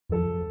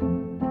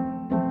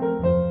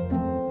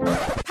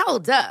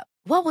Hold up.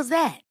 What was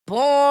that?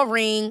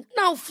 Boring.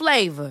 No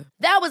flavor.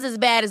 That was as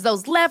bad as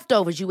those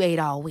leftovers you ate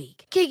all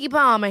week. Keke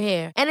Palmer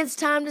here, and it's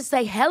time to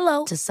say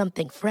hello to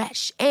something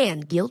fresh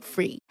and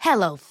guilt-free.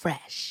 Hello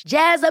Fresh.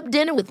 Jazz up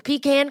dinner with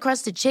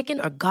pecan-crusted chicken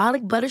or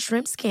garlic butter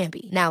shrimp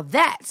scampi. Now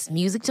that's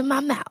music to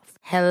my mouth.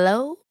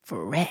 Hello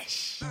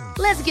Fresh.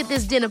 Let's get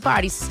this dinner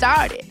party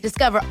started.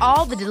 Discover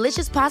all the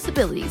delicious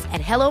possibilities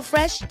at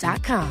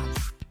hellofresh.com.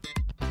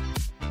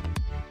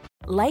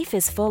 Life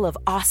is full of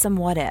awesome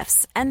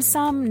what-ifs, and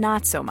some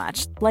not so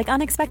much, like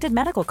unexpected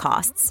medical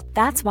costs.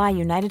 That's why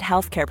United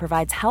Healthcare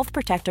provides Health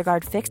Protector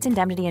Guard fixed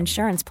indemnity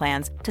insurance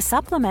plans to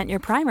supplement your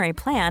primary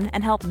plan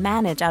and help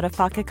manage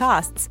out-of-pocket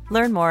costs.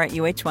 Learn more at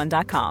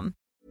uh1.com.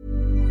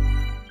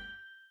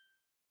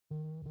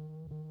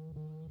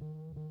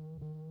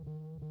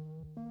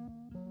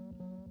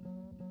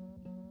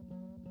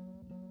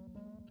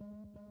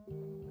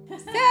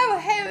 So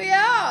here we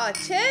are.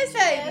 Cheers,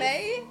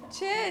 Amy.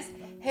 Cheers.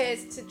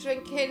 Here's to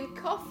drinking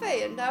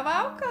coffee and no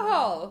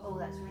alcohol. Oh,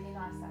 that's really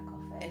nice, that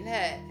coffee. Isn't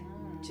it?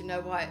 Do you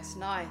know why it's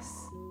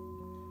nice?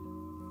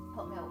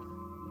 Hot milk.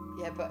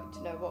 Yeah, but do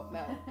you know what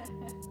milk?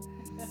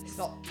 It's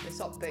not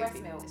Breast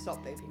booby milk. It's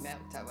not booby milk,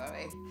 don't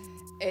worry.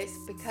 It's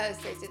because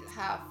they didn't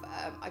have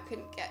I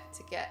couldn't get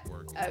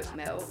oat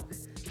milk,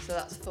 so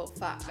that's full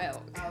fat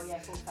milk. Oh yeah,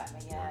 full fat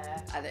milk,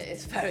 yeah. And it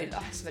is very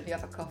nice when you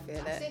have a coffee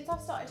in it. Since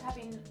I've started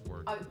having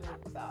oat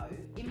milk though,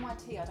 in my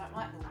tea I don't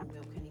like normal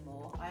milk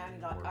anymore. I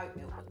only like oat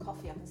milk, but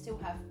coffee I can still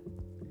have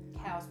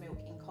cow's milk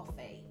in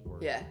coffee.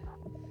 Yeah.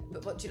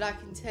 But what do you like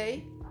in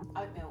tea?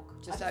 Oat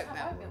milk. Just I oat have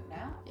milk. oat milk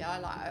now. Yeah, I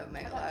like oat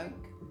milk though.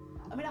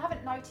 I mean, I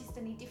haven't noticed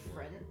any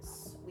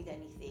difference with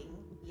anything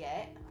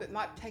yet. But it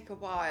might take a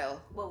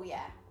while. Well,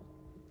 yeah.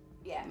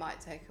 Yeah. It might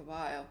take a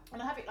while.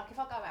 And I have it, like if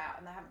I go out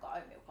and they haven't got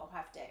oat milk, I'll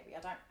have dairy. I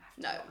don't have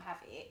to not have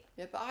it.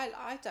 Yeah, but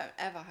I don't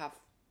ever have,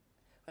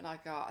 when I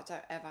go out, I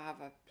don't ever have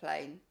a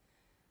plain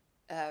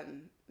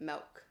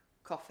milk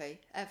coffee,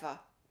 ever.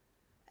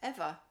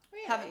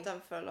 Really? Haven't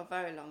done for a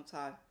very long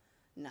time.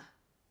 No.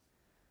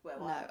 Well,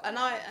 No.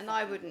 And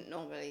I wouldn't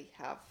normally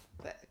have,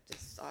 but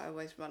just I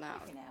always run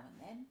out. Every now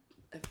and then.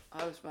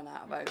 I always run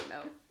out of oat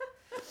milk.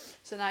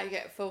 So now you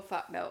get full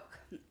fat milk.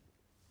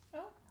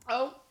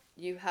 Oh,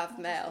 you have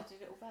milk.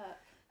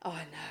 Oh,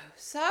 I know.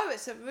 So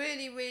it's a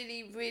really,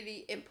 really,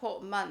 really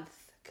important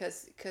month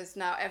because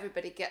now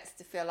everybody gets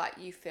to feel like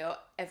you feel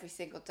every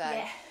single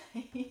day.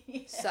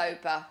 Yeah.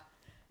 Sober.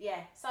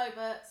 Yeah,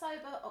 sober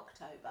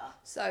October.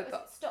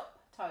 Sober.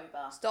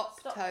 Stoptober.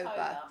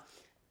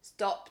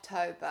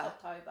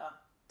 Stoptober.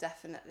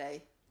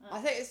 Definitely.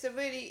 I think it's a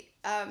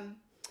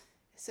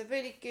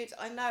really good.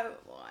 I know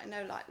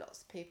like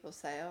lots of people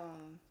say, oh,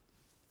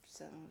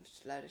 so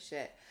it's a load of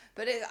shit,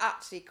 but it's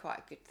actually quite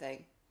a good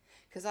thing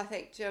because I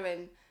think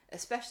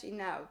especially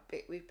now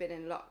we've been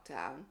in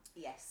lockdown.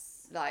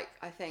 Yes. Like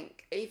I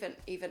think even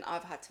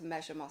I've had to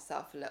measure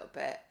myself a little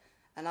bit,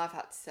 and I've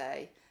had to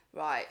say,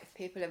 right, if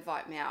people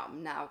invite me out,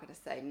 I'm now going to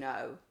say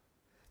no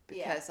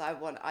because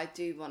I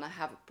do want to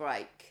have a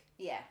break.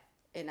 Yeah.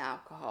 In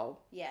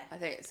alcohol. Yeah. I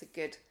think it's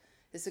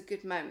a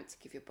good moment to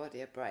give your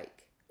body a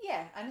break.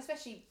 Yeah, and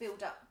especially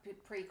build up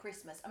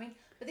pre-Christmas. I mean,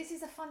 but this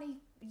is a funny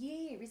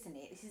year, isn't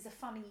it? This is a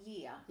funny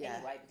year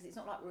anyway, because it's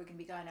not like we're going to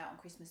be going out on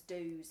Christmas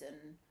do's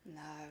and...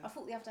 No. I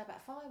thought the other day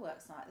about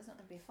fireworks night. There's not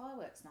going to be a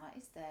fireworks night,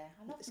 is there?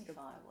 I love me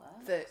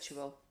fireworks.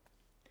 Virtual.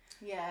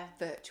 Yeah.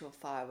 Virtual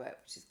firework,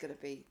 which is going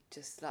to be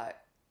just like,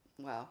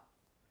 well...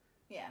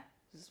 Yeah.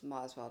 Just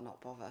might as well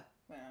not bother.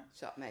 Yeah.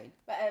 Do you know what I mean?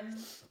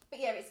 But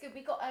yeah, it's good.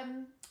 We got...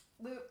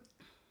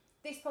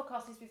 This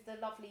podcast is with the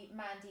lovely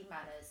Mandy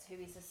Manners, who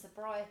is a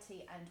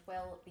sobriety and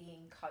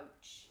well-being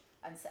coach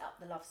and set up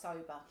the Love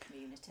Sober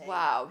community.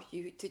 Wow,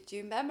 did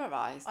you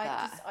memorise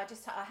that?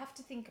 I have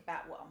to think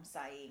about what I'm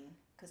saying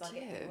because I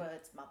get the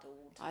words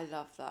muddled. I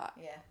love that.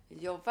 Yeah.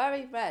 You're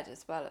very red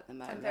as well at the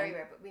moment. I'm very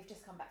red, but we've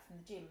just come back from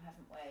the gym,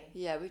 haven't we?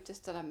 Yeah, we've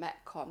just done a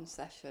Metcon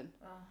session.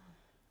 Oh.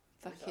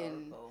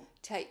 Fucking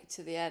take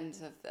to the end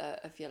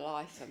of your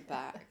life and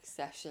back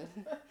session.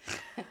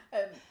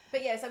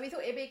 But yeah, so we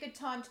thought it'd be a good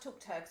time to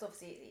talk to her because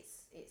obviously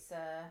it's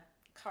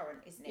current,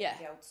 isn't it? Yeah.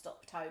 The old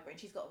Stoptober, and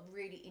she's got a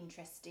really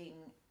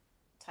interesting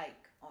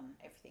take on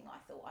everything.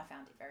 I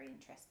found it very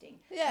interesting.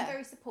 Yeah. And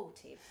very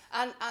supportive.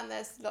 And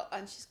there's a lot,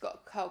 and she's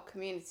got a whole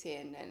community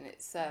in, and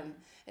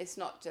it's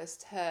not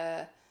just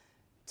her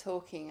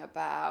talking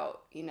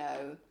about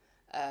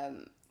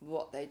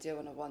what they do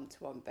on a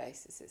one-to-one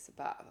basis. It's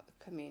about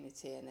a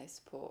community, and they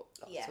support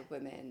lots of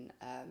women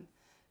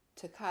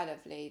to kind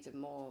of lead a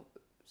more,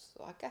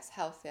 I guess,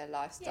 healthier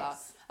lifestyle.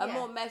 Yes. A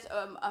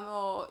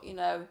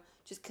more,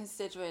 just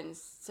considering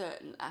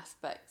certain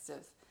aspects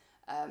of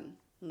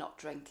not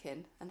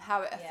drinking and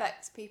how it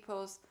affects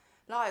people's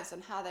lives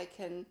and how they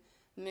can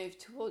move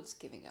towards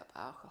giving up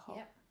alcohol.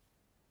 Yep.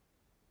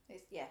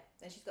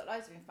 And she's got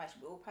loads of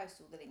information. We'll post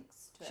all the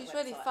links to her She's website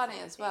really funny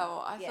as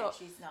well. I thought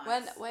she's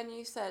nice. When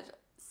you said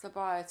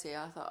sobriety,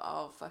 I thought,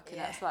 oh, fucking,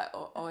 that's like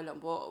oil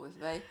and water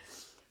with me.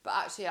 But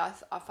actually, I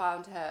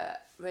found her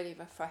really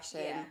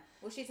refreshing. Yeah.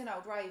 Well, she's an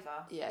old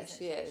raver. Yeah,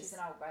 she is. She's an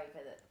old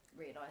raver that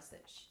realised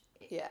that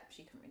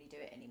she couldn't really do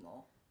it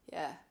anymore.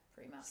 Yeah.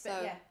 Pretty much. So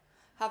but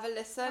have a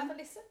listen. Have a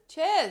listen.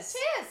 Cheers.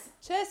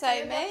 Cheers,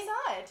 Amy. See you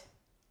outside.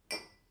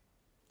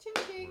 Ching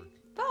ching.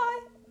 Bye.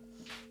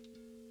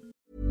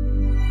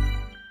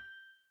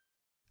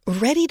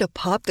 Ready to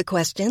pop the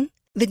question?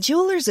 The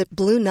jewelers at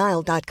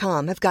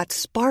BlueNile.com have got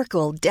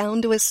sparkle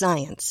down to a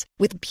science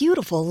with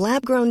beautiful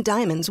lab-grown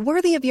diamonds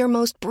worthy of your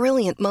most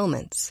brilliant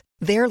moments.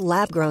 Their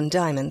lab-grown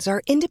diamonds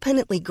are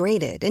independently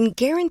graded and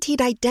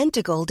guaranteed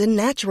identical to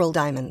natural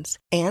diamonds,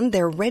 and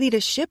they're ready to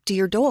ship to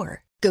your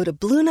door. Go to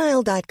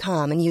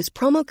BlueNile.com and use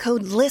promo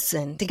code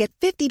LISTEN to get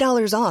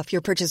 $50 off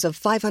your purchase of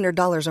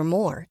 $500 or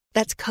more.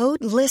 That's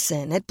code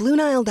LISTEN at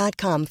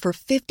BlueNile.com for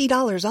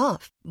 $50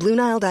 off.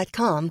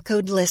 BlueNile.com,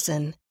 code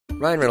LISTEN.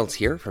 Ryan Reynolds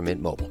here from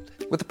Mint Mobile.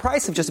 With the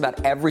price of just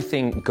about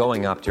everything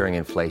going up during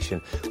inflation,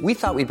 we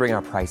thought we'd bring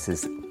our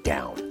prices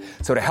down.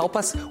 So to help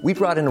us, we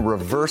brought in a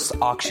reverse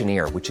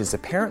auctioneer, which is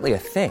apparently a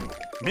thing.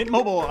 Mint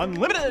Mobile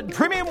Unlimited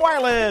Premium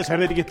Wireless. How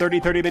to get 30,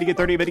 30, bit to get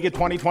 30, bit to get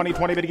 20, 20,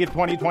 20, bit to get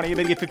 20, 20,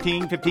 bit to get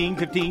 15, 15,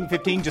 15,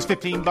 15, just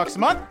 $15 a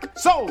month?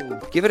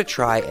 Sold! Give it a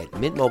try at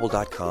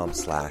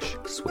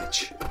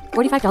mintmobile.com/switch.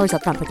 $45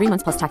 up front for 3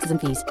 months plus taxes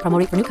and fees. Promo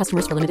rate for new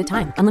customers for limited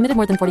time. Unlimited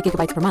more than 40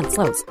 gigabytes per month.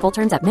 Slows full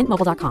terms at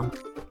mintmobile.com.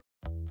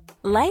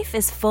 Life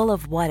is full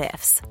of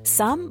what-ifs.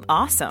 Some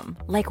awesome,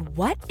 like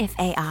what if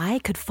AI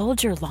could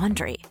fold your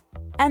laundry?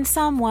 And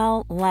some,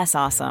 well, less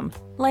awesome,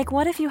 like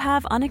what if you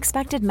have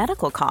unexpected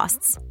medical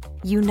costs?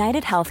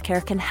 United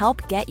Healthcare can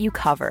help get you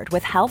covered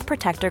with Health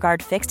Protector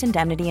Guard fixed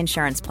indemnity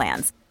insurance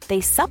plans. They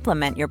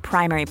supplement your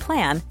primary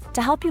plan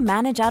to help you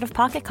manage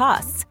out-of-pocket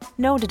costs.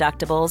 No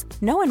deductibles,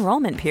 no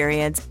enrollment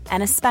periods,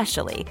 and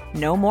especially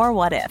no more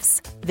what-ifs.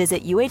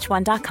 Visit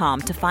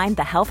uh1.com to find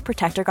the Health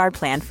Protector Guard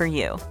plan for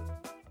you.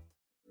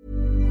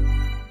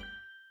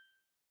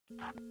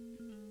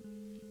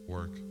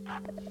 Work.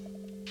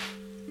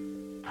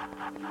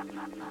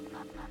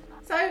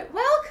 So,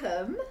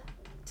 welcome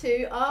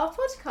to our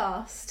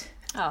podcast.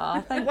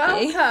 Oh, thank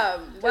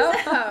Welcome, you.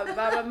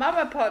 Mama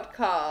Mama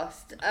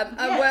podcast. And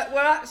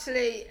we're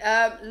actually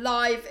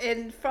live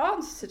in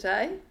France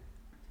today.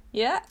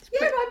 Yeah.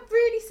 Yeah, I'm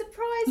really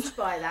surprised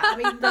by that. I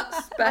mean,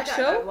 That's special. I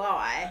don't know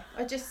why.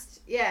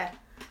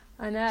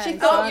 I know. She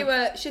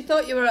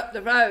thought you were up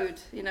the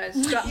road, you know,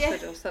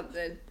 Stratford or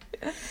something.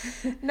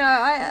 No,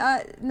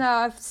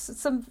 I've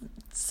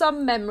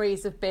some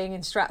memories of being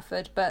in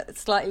Stratford, but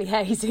slightly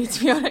hazy, to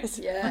be honest.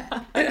 Yeah.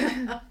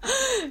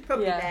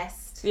 Probably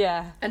best.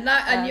 Yeah.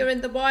 And you're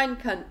in the wine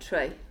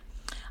country.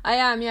 I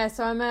am, yeah.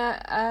 So I'm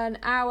an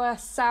hour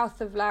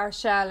south of La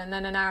Rochelle and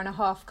then an hour and a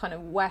half kind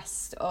of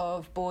west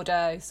of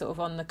Bordeaux, sort of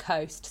on the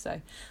coast. So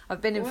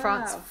I've been in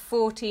France for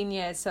 14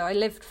 years. So I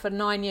lived for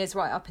 9 years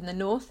right up in the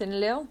north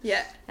in Lille.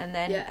 Yeah. And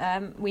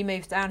then we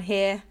moved down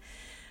here.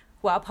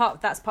 Well,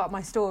 that's part of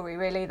my story,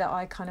 really, that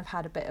I kind of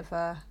had a bit of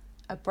a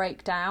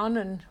breakdown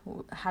and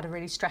had a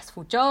really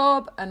stressful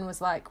job and was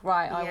like,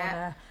 right, I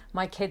want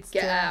my kids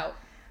to get out.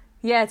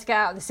 Yeah, to get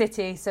out of the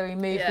city. So we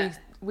moved. Yeah.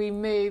 We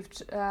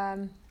moved.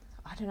 I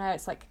don't know.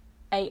 It's like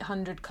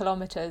 800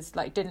 kilometers.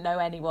 Like, didn't know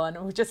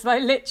anyone. We just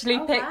like literally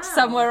picked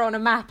somewhere on a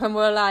map and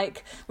we're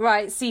like,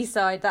 right,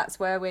 seaside. That's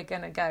where we're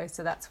gonna go.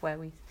 So that's where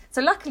we.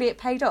 So luckily, it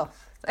paid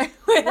off. So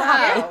we're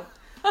happy.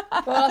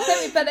 Well, I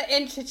think we better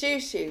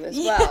introduce you as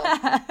well.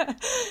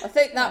 I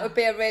think that would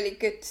be a really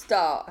good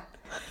start.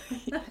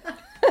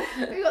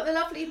 We've got the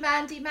lovely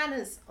Mandy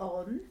Manners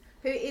on,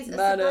 who is a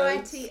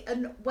sobriety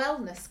and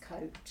wellness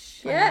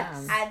coach.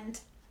 Yes. And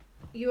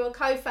you're a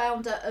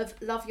co-founder of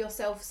Love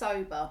Yourself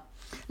Sober.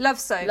 Love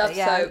Sober. Love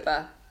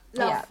Sober.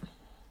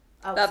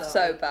 Love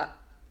Sober.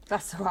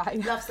 That's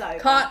right. Love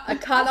Sober. I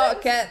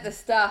cannot get the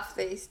stuff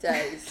these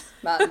days,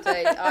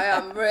 Mandy. I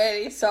am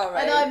really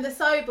sorry. And I'm the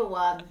sober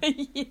one.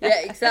 Yeah,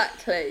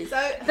 exactly.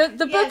 So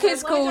the book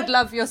is called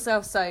Love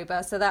Yourself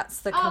Sober, so that's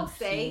the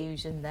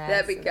confusion there.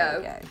 There we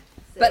go.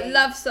 But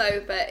Love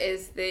Sober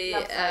is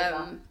the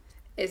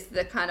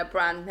kind of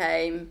brand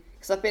name,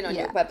 because I've been on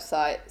your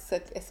website.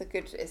 So it's a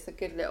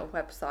good little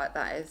website,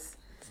 that is.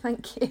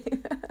 Thank you.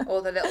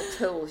 All the little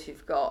tools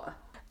you've got.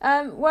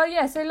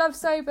 So Love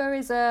Sober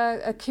is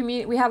a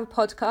community. We have a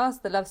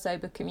podcast, the Love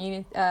Sober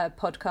community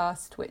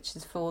podcast, which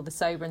is for the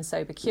sober and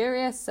sober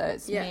curious. So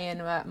it's me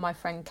and my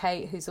friend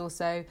Kate, who's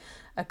also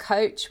a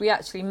coach. We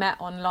actually met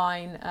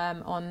online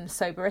on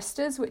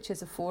Soberistas, which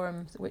is a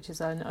forum, which is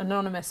an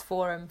anonymous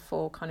forum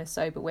for kind of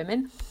sober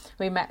women.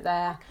 We met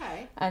there.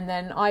 Okay. And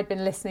then I'd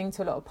been listening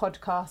to a lot of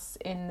podcasts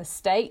in the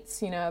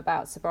States, you know,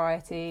 about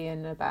sobriety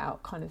and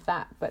about kind of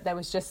that. But there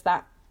was just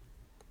that.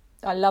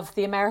 I love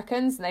the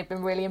Americans and they've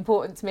been really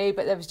important to me,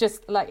 but there was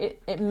just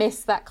like it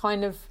missed that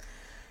kind of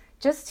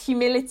just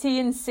humility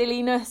and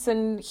silliness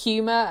and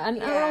humour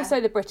and also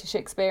the British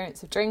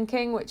experience of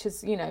drinking, which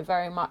is, you know,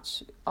 very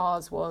much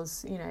ours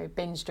was, you know,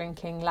 binge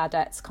drinking,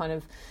 ladettes kind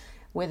of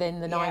within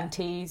the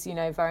 90s, you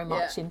know, very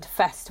much into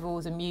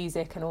festivals and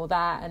music and all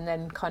that, and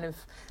then kind of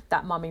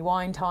that mummy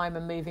wine time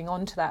and moving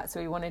on to that. So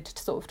we wanted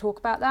to sort of talk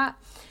about that.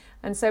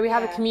 And so we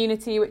have a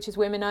community which is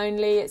women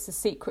only. It's a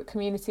secret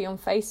community on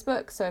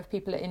Facebook. So if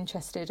people are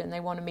interested and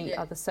they want to meet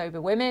other sober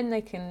women,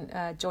 they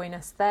can join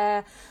us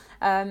there.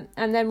 And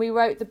then we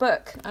wrote the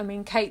book. I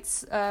mean,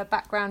 Kate's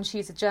background,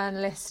 she's a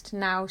journalist.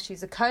 Now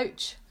she's a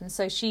coach. And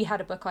so she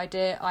had a book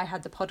idea. I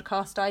had the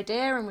podcast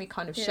idea, and we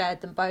kind of shared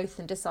them both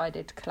and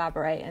decided to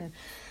collaborate.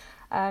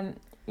 And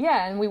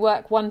and we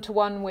work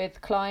one-to-one with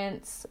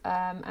clients,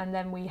 and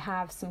then we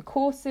have some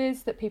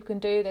courses that people can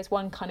do. There's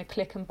one kind of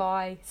click and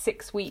buy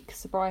 6-week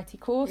sobriety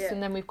course,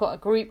 and then we've got a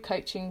group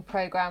coaching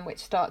program which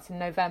starts in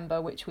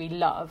November, which we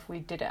love. We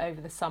did it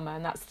over the summer,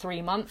 and that's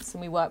 3 months,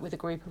 and we work with a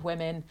group of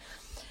women.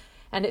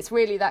 And it's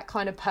really that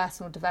kind of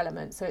personal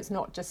development. So it's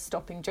not just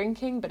stopping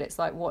drinking, but it's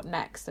like, what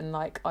next? And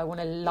like, I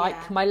want to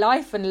like my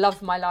life and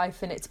love my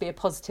life, and it to be a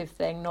positive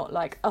thing, not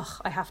like,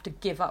 I have to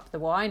give up the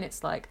wine.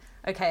 It's like,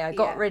 okay, I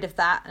got rid of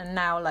that, and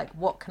now like,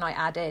 what can I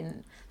add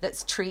in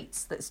that's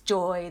treats, that's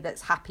joy,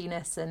 that's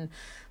happiness, and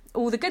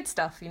all the good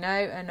stuff, you know?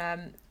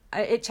 And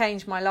it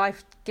changed my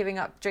life, giving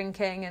up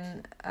drinking,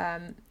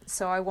 and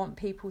so I want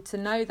people to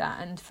know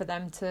that, and for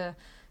them to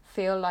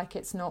feel like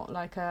it's not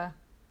like a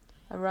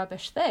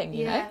rubbish thing,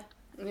 you know?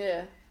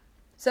 Yeah.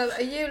 So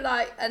are you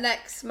like an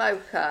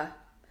ex-smoker?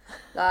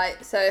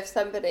 Like, so if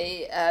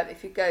somebody,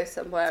 if you go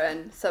somewhere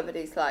and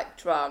somebody's like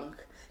drunk,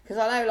 because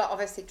I know like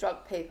obviously drunk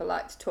people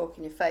like to talk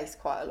in your face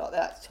quite a lot, they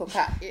like to talk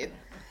at you.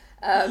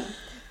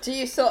 Do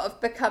you sort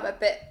of become a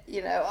bit,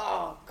 you know,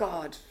 oh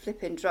God,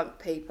 flipping drunk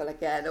people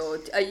again? Or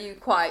are you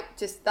quite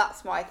just,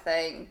 that's my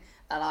thing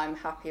and I'm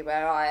happy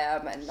where I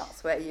am and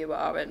that's where you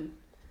are, and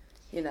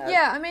you know?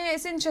 Yeah, I mean,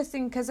 it's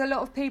interesting because a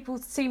lot of people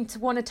seem to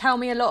want to tell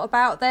me a lot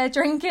about their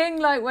drinking.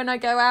 Like when I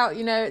go out,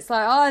 you know, it's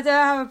like, oh, I don't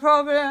have a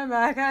problem,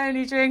 I can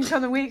only drink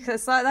on the week.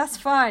 It's like, that's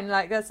fine.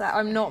 Like that's,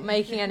 I'm not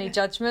making any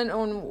judgment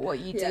on what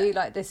you do.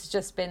 Like this has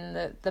just been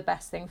the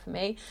best thing for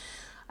me.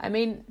 I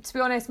mean, to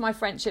be honest, my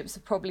friendships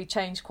have probably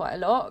changed quite a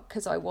lot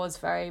because I was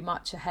very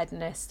much a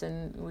hedonist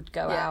and would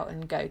go out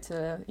and go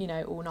to, you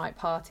know, all night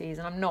parties,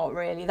 and I'm not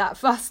really that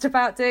fussed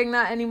about doing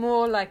that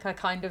anymore. Like I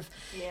kind of,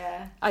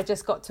 I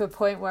just got to a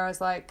point where I was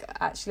like,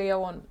 actually, I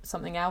want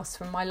something else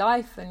from my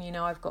life, and, you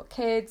know, I've got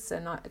kids,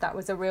 and that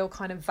was a real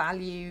kind of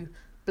value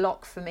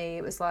block for me.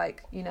 It was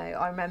like, you know,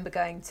 I remember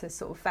going to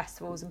sort of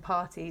festivals and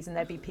parties and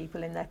there'd be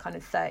people in their kind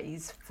of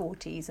 30s,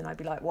 40s, and I'd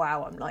be like,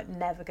 wow, I'm like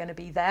never going to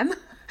be them.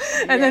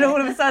 And then all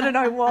of a sudden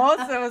I was.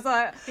 So I was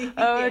like,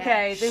 oh,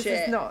 okay, this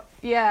is not,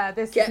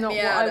 this is not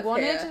what I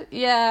wanted. Here.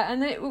 Yeah,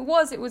 and it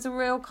was a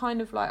real kind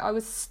of like, I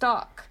was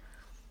stuck,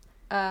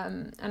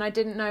 and I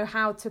didn't know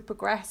how to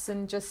progress,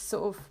 and just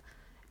sort of,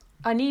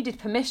 I needed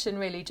permission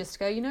really just to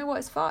go, you know what,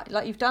 it's fine.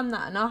 Like, you've done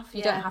that enough.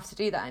 You don't have to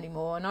do that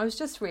anymore. And I was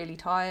just really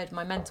tired.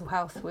 My mental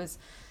health was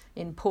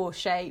in poor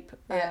shape.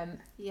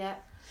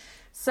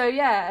 So,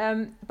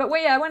 but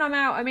when I'm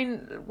out, I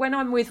mean, when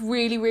I'm with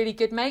really, really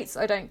good mates,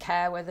 I don't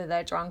care whether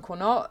they're drunk or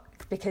not,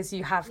 because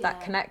you have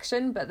that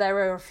connection. But there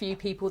are a few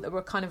people that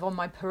were kind of on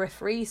my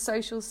periphery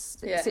social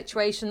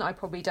situation that I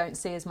probably don't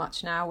see as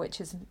much now,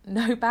 which is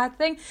no bad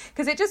thing,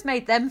 because it just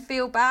made them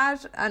feel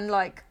bad and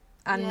like,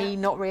 and me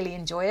not really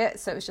enjoy it.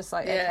 So it was just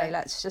like, okay,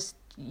 let's just,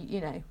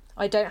 you know,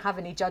 I don't have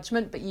any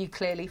judgment, but you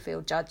clearly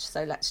feel judged,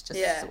 so let's just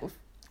sort of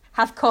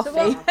have coffee.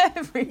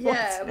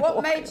 So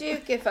what made you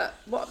give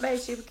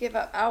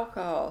up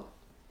alcohol?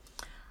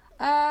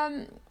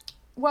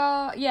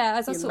 Well,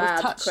 as I sort of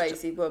touched,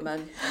 crazy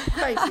woman.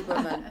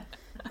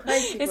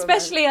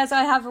 Especially as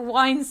I have a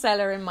wine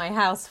cellar in my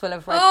house full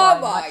of red wine.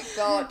 Oh my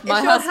God! Is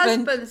your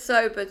husband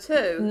sober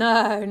too?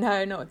 No,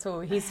 not at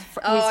all. He's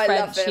French. I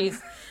love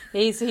him.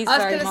 He's I was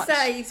going to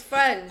say he's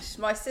French.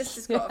 My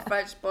sister's got a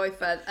French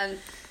boyfriend, and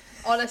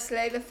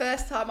honestly, the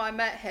first time I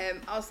met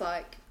him, I was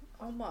like,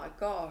 oh my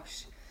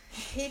gosh,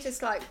 he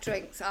just like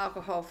drinks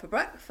alcohol for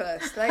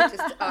breakfast. They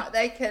just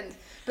they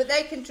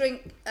can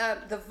drink.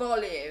 The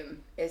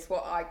volume is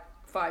what I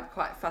find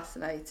quite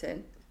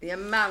fascinating. The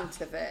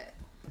amount of it.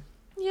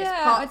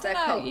 I don't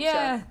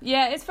know.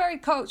 Yeah, it's very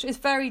culture. It's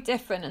very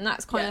different, and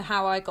that's kind of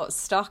how I got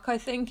stuck, I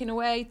think, in a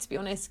way, to be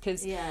honest.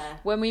 Because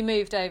when we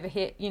moved over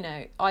here, you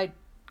know, I'd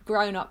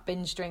grown up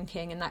binge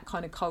drinking and that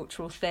kind of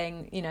cultural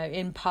thing, you know,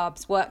 in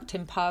pubs, worked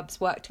in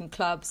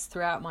clubs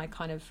throughout my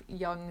kind of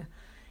young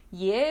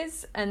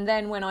years. And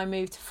then when I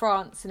moved to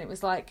France, and it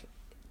was like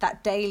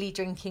that daily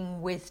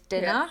drinking with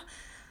dinner.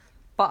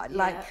 But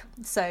like,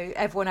 so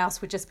everyone else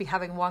would just be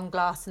having one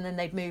glass and then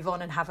they'd move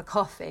on and have a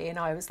coffee. And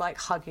I was like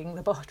hugging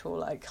the bottle,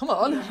 like, come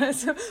on,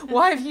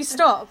 why have you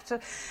stopped?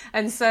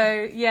 And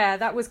so,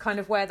 that was kind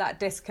of where that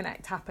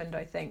disconnect happened,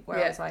 I think,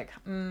 where I was like,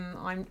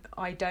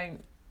 I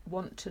don't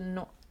want to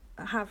not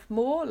have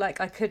more. Like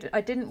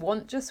I didn't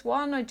want just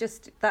one.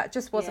 That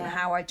just wasn't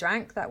how I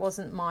drank. That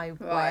wasn't my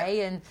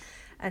way.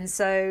 And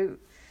so,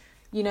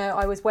 you know,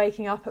 I was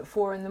waking up at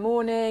 4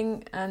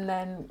 a.m, and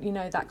then, you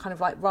know, that kind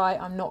of like, right,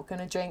 I'm not going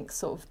to drink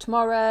sort of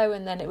tomorrow.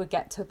 And then it would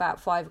get to about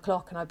 5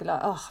 o'clock and I'd be like,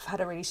 oh, I've had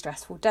a really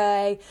stressful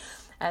day.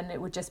 And it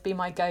would just be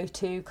my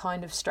go-to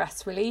kind of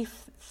stress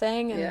relief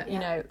thing. And, you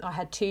know, I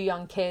had 2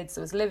 young kids.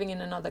 I was living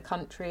in another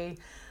country.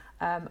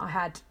 I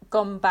had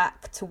gone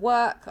back to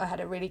work. I had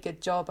a really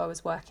good job. I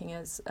was working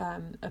as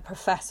a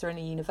professor in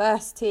a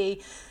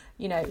university,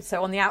 you know,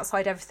 so on the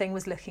outside everything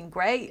was looking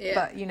great,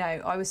 but, you know,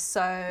 I was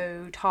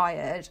so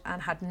tired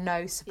and had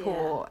no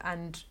support,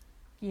 and,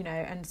 you know,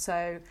 and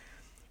so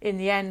in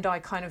the end I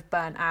kind of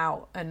burnt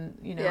out, and,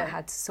 you know, I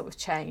had to sort of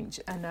change.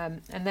 And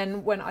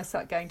then when I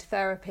started going to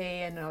therapy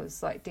and I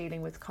was like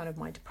dealing with kind of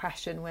my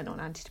depression, went on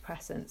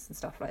antidepressants and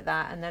stuff like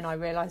that, and then I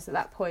realised at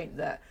that point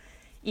that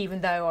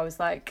even though I was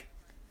like,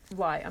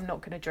 right, I'm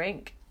not going to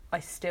drink, I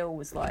still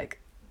was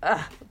like,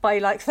 by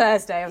like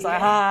Thursday I was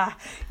like,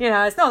 you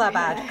know, it's not that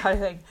bad kind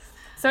of thing.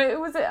 So it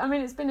was, I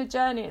mean, it's been a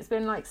journey. It's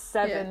been like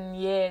 7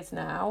 years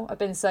now. I've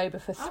been sober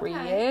for 3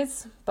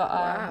 years, but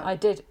I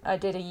did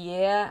a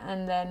year,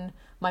 and then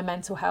my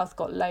mental health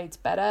got loads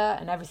better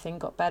and everything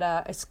got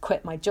better. I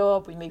quit my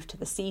job. We moved to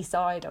the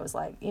seaside. I was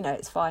like, you know,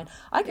 it's fine.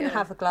 I can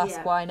have a glass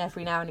of wine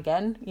every now and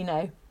again, you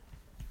know.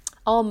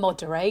 I'll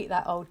moderate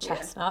that old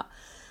chestnut.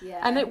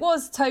 And it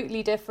was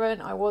totally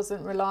different. I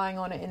wasn't relying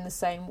on it in the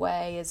same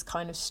way as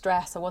kind of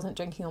stress. I wasn't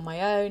drinking on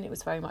my own. It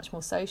was very much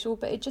more social,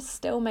 but it just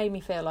still made me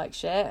feel like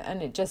shit.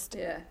 And it just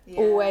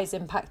always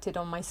impacted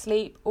on my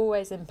sleep,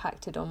 always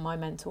impacted on my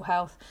mental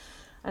health.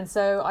 And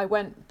so I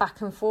went back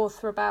and forth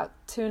for about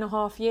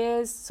 2.5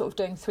 years, sort of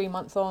doing 3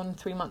 months on,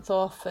 3 months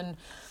off. And,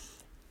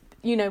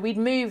 you know, we'd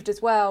moved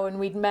as well, and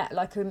we'd met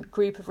like a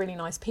group of really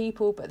nice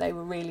people, but they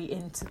were really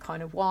into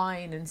kind of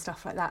wine and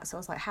stuff like that. So I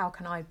was like, how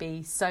can I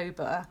be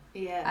sober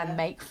and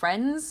make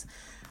friends?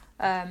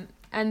 And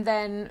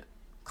then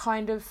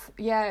kind of,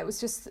 it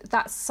was just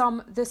that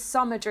the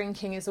summer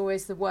drinking is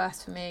always the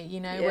worst for me, you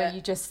know, where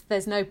you just,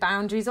 there's no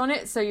boundaries on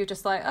it. So you're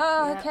just like,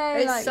 okay.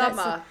 It's like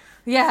summer.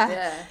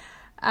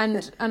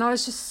 And I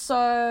was just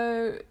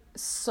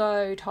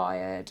so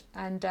tired,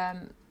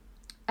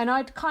 and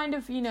I'd kind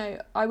of, you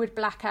know, I would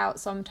black out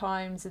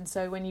sometimes. And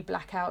so when you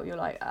black out, you're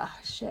like, oh,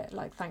 shit,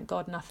 like, thank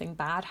God nothing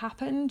bad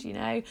happened, you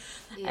know?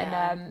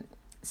 And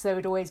so it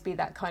would always be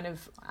that kind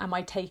of, am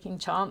I taking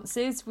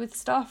chances with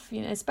stuff,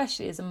 you know,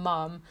 especially as a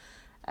mum?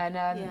 And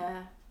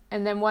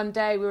then one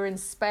day we were in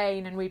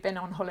Spain, and we'd been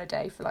on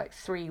holiday for like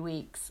 3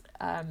 weeks,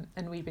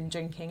 and we'd been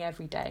drinking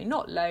every day.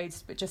 Not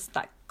loads, but just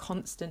that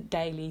constant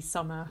daily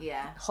summer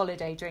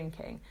holiday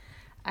drinking.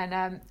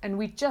 And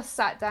we just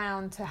sat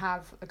down to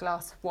have a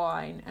glass of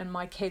wine, and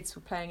my kids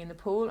were playing in the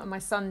pool, and my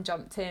son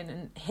jumped in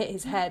and hit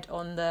his head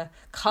on the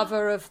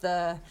cover of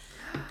the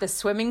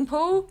swimming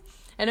pool.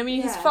 And I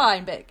mean, he's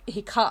fine, but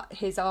he cut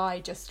his eye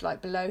just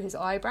like below his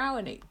eyebrow,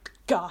 and it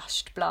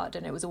gushed blood,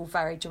 and it was all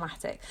very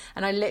dramatic.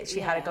 And I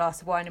literally had a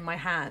glass of wine in my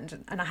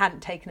hand, and I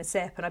hadn't taken a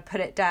sip, and I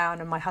put it down,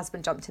 and my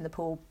husband jumped in the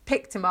pool,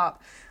 picked him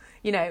up,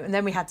 you know, and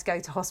then we had to go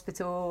to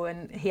hospital,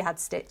 and he had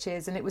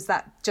stitches. And it was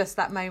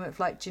that moment of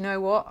like, do you know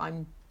what?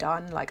 I'm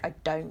done. Like, I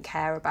don't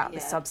care about the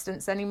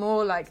substance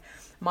anymore. Like,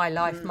 my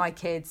life, my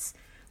kids,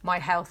 my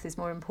health is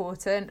more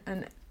important.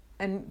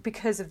 And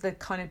because of the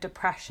kind of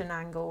depression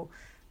angle,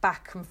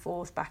 back and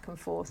forth,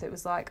 it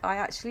was like, I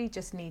actually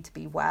just need to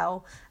be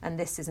well, and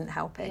this isn't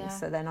helping.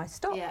 So then I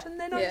stopped, and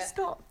then I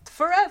stopped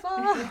forever.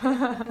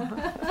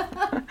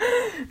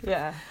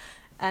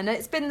 And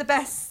it's been the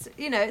best,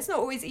 you know, it's not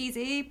always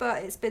easy,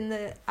 but it's been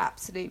the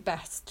absolute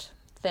best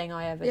thing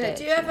I ever did.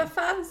 Do you ever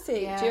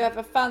fancy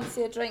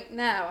a drink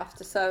now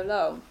after so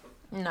long?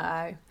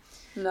 No,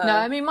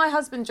 I mean, my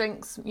husband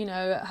drinks, you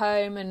know, at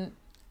home, and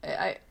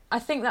I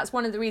think that's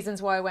one of the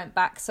reasons why I went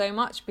back so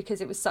much, because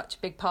it was such a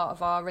big part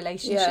of our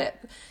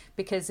relationship,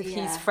 because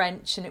he's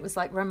French, and it was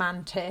like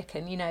romantic,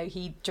 and, you know,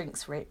 he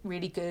drinks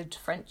really good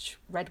French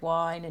red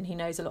wine, and he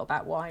knows a lot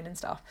about wine and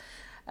stuff.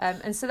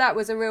 And so that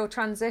was a real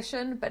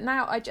transition. But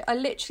now I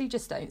literally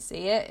just don't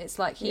see it. It's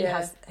like he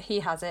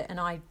has it, and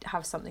I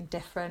have something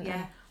different.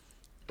 And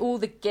all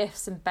the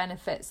gifts and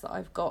benefits that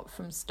I've got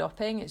from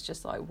stopping, it's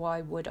just like, why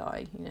would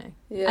I, you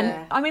know?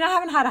 And I mean, I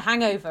haven't had a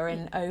hangover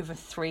in over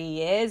 3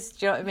 years.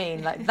 Do you know what I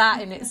mean? Like,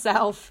 that in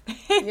itself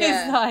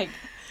is like,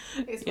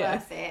 it's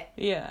worth it.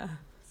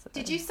 So.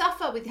 Did you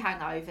suffer with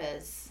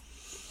hangovers?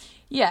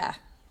 Yeah,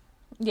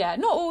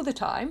 not all the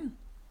time.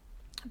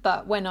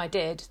 But when I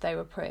did, they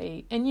were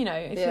pretty. And, you know,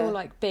 if you're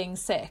like being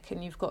sick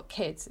and you've got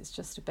kids, it's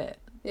just a bit.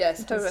 Yeah,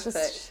 it's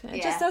horrific.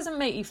 It just doesn't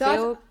make you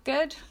feel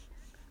good.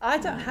 I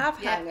don't have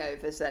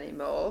hangovers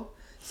anymore.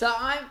 So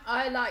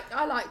I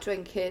like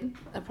drinking,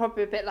 and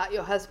probably a bit like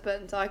your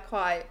husband. I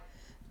quite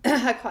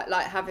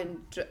like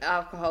having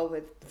alcohol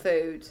with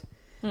food.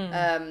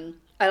 I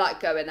like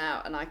going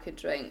out, and I could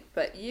drink,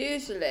 but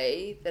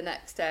usually the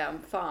next day I'm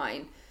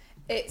fine.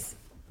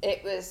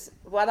 It was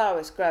when I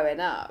was growing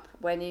up,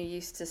 when you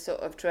used to sort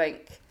of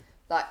drink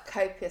like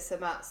copious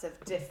amounts of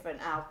different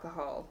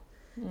alcohol.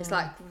 It's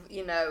like,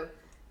 you know,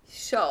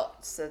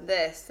 shots and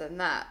this and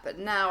that. But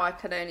now I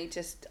can only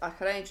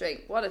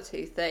drink 1 or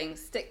 2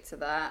 things, stick to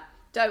that,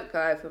 don't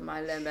go over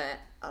my limit,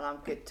 and I'm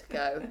good to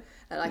go.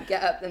 And I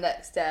get up the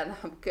next day and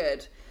I'm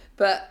good.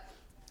 But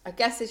I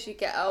guess as you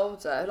get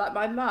older, like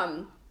my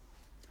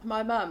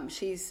mum,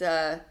 she's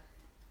been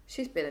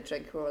a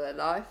drinker all her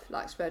life,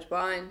 likes red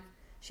wine.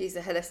 She's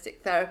a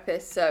holistic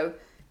therapist, so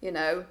you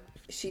know,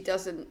 she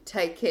doesn't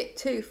take it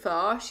too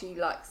far. She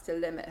likes to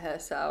limit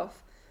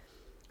herself.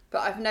 But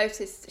I've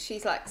noticed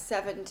she's like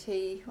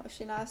 70, what's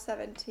she now,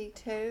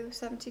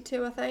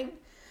 72, I think.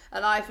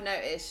 And I've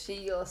noticed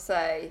she'll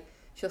say,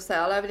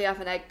 I'll only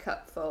have an egg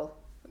cupful,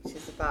 which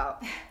is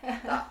about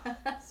that.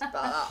 It's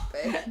about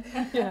that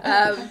big.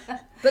 Yeah.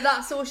 But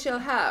that's all she'll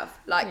have.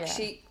 Like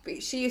she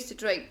used to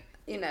drink,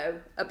 you know,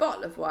 a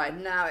bottle of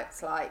wine. Now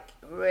it's like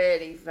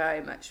really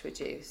very much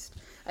reduced.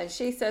 And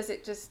she says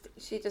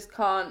she just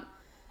can't.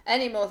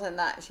 Any more than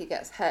that, she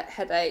gets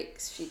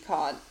headaches. She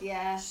can't.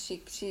 Yeah.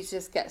 She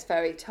just gets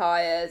very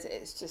tired.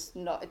 It's just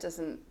not. It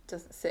doesn't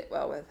sit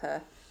well with her.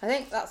 I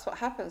think that's what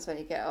happens when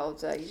you get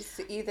older. You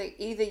just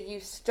either you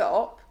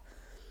stop,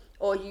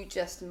 or you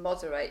just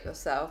moderate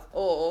yourself,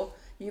 or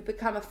you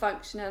become a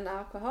functioning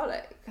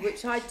alcoholic.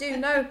 Which I do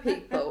know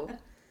people.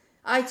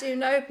 I do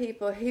know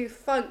people who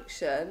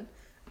function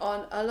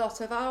on a lot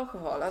of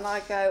alcohol, and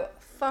I go,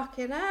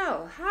 fucking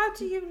hell, how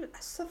do you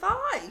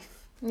survive?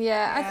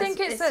 Yeah, I think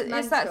it's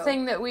that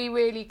thing that we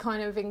really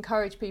kind of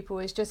encourage people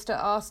is just to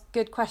ask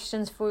good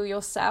questions for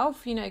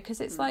yourself, you know,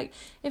 because it's like,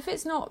 if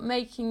there's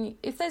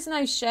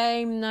no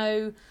shame,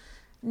 no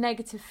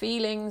negative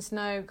feelings,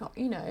 no,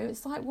 you know,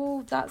 it's like,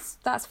 well, that's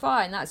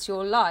fine, that's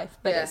your life.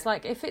 But it's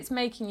like, if it's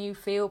making you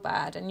feel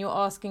bad and you're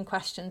asking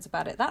questions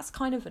about it, that's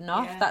kind of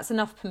enough. That's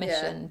enough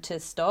permission to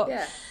stop.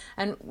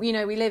 And you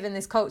know, we live in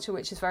this culture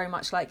which is very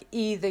much like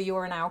either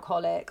you're an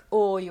alcoholic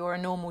or you're a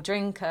normal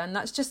drinker, and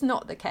that's just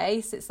not the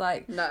case. It's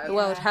like the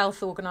World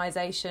Health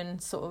Organization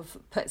sort of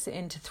puts it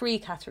into 3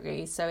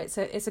 categories, so it's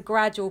a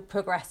gradual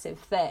progressive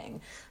thing.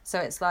 So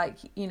it's like,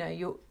 you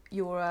know,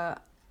 you're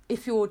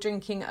if you're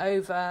drinking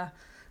over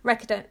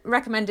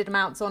recommended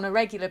amounts on a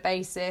regular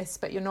basis,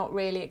 but you're not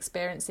really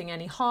experiencing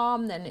any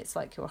harm, then it's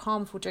like you're a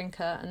harmful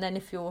drinker. And then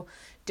if you're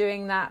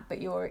doing that but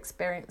you're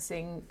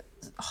experiencing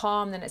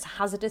harm, then it's a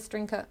hazardous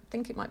drinker. I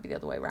think it might be the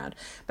other way around,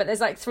 but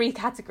there's like 3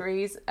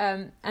 categories,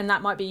 and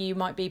that might be, you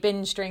might be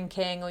binge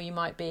drinking, or you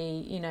might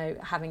be, you know,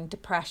 having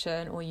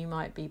depression, or you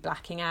might be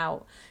blacking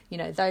out. You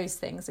know, those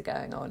things are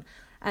going on.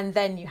 And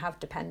then you have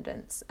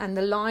dependence. And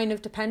the line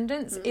of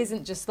dependence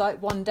isn't just like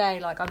one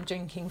day, like I'm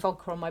drinking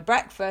vodka on my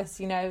breakfast,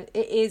 you know,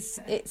 it's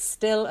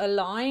still a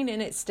line,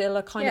 and it's still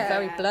a kind of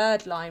very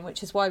blurred line,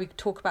 which is why we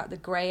talk about the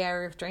grey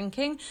area of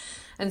drinking.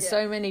 And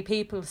so many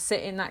people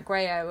sit in that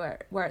grey area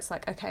where it's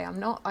like, okay, I'm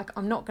not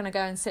going to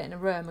go and sit in a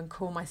room and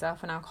call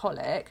myself an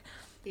alcoholic.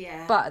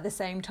 Yeah. But at the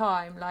same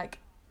time, like,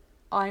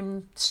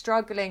 I'm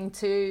struggling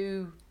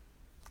to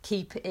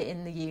keep it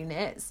in the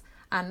units,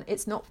 and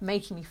it's not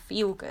making me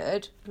feel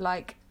good.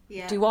 Like,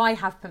 do I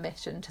have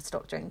permission to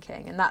stop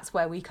drinking? And that's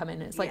where we come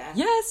in. It's like,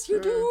 yes, you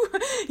do.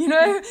 You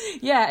know,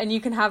 and you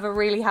can have a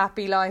really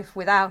happy life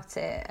without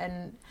it.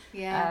 And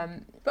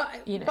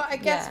but you know, but I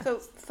guess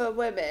for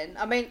women,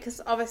 I mean, because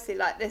obviously,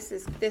 like,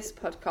 this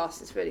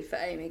podcast is really for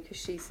Amy, because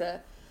she's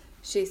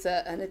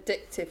an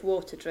addictive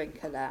water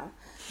drinker now,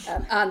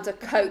 and a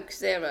Coke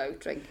Zero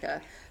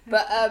drinker.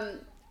 But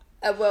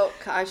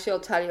she'll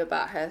tell you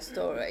about her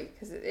story,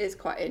 because it is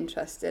quite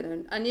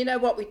interesting. And you know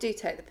what? We do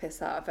take the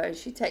piss out of her, and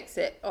she takes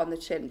it on the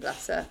chin,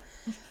 bless her.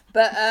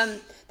 But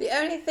the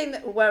only thing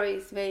that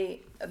worries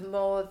me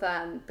more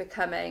than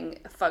becoming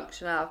a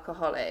functional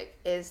alcoholic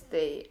is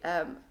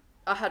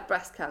I had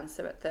breast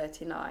cancer at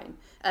 39,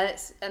 and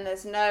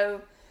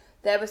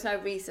there was no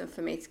reason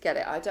for me to get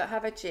it. I don't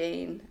have a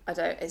gene.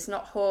 It's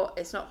not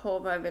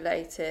hormone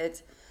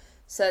related.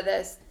 So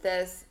there's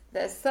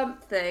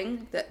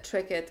something that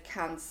triggered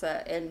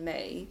cancer in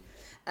me,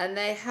 and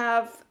they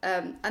have,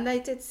 and they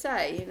did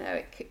say, you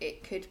know,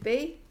 it could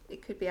be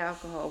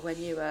alcohol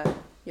when you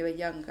were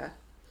younger,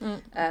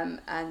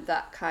 and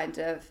that kind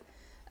of,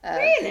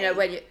 really? You know,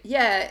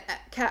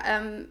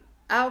 when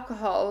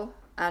alcohol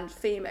and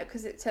female,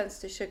 because it turns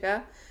to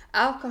sugar,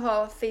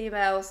 alcohol,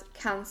 females,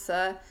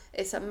 cancer,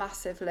 it's a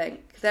massive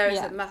link. There is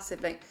a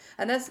massive link,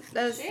 and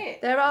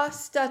there are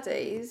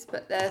studies,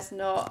 but there's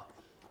not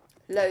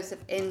loads of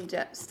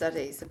in-depth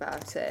studies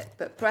about it.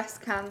 But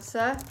breast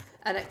cancer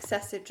and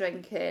excessive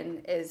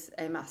drinking is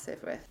a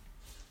massive risk.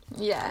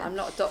 Yeah. I'm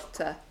not a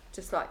doctor,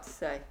 just like to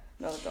say,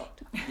 not a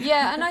doctor.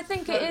 Yeah, and I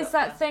think it is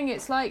that thing.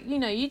 It's like, you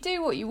know, you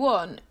do what you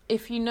want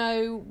if you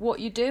know what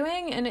you're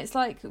doing, and it's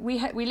like we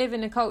live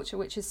in a culture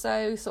which is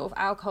so sort of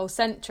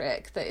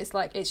alcohol-centric that it's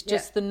like it's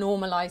just the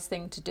normalised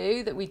thing to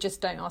do, that we just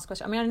don't ask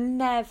questions. I mean, I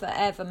never,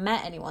 ever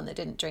met anyone that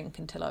didn't drink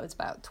until I was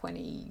about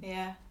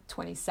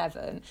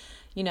 27,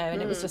 you know,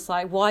 and it was just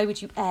like, why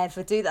would you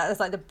ever do that? It's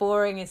like the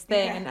boringest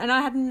thing. And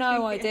I had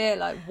no idea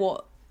like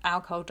what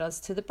alcohol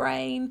does to the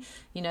brain,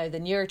 you know, the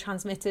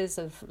neurotransmitters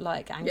of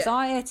like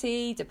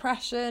anxiety,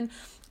 depression,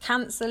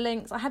 cancer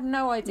links. I had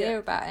no idea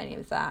about any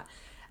of that.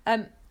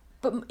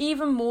 But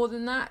even more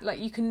than that, like,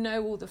 you can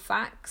know all the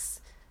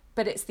facts,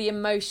 but it's the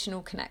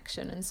emotional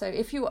connection. And so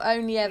if you're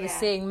only ever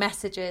seeing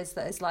messages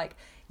that is like,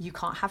 you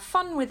can't have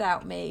fun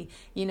without me,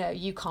 you know,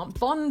 you can't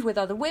bond with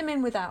other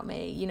women without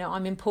me, you know,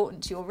 I'm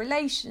important to your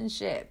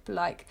relationship,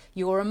 like,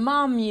 you're a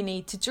mum, you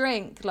need to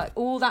drink, like,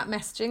 all that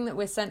messaging that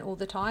we're sent all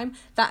the time,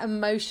 that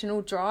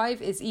emotional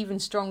drive is even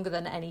stronger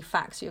than any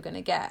facts you're going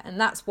to get.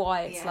 And that's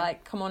why it's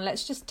like, come on,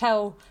 let's just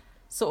tell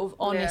sort of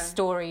honest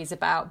stories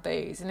about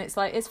booze. And it's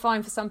like, it's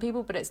fine for some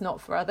people, but it's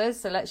not for others.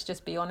 So let's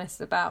just be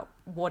honest about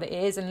what it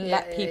is and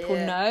let people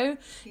know.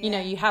 You know,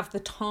 you have the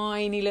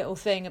tiny little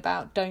thing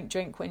about don't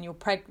drink when you're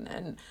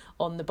pregnant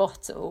on the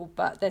bottle,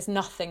 but there's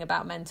nothing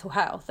about mental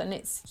health, and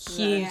it's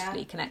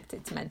hugely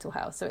connected to mental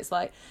health. So it's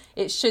like,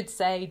 it should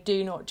say,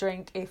 do not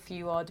drink if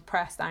you are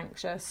depressed,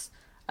 anxious,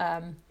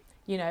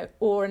 you know,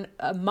 or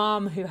a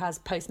mum who has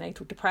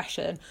postnatal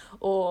depression,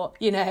 or,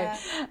 you know,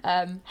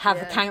 have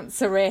a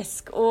cancer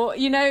risk, or,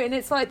 you know, and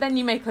it's like, then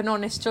you make an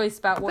honest choice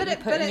about what you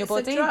put in your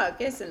body. It's a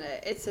drug, isn't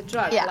it? It's a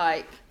drug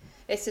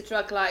it's a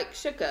drug like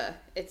sugar.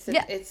 It's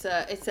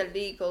a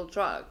legal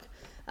drug.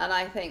 And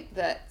I think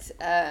that,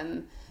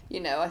 you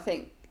know, I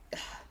think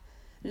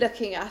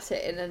looking at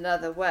it in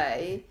another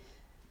way,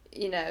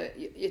 you know,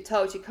 you're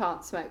told you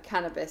can't smoke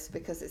cannabis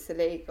because it's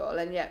illegal,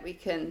 and yet we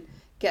can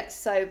get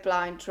so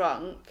blind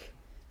drunk,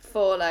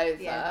 fall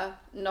over,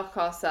 knock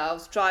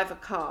ourselves, drive a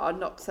car,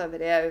 knock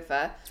somebody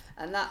over,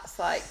 and that's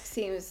like,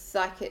 seems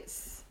like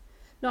it's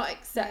not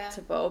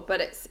acceptable,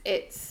 but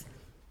it's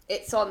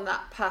on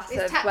that path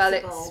of, well,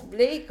 it's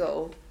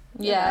legal.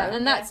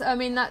 And that's, I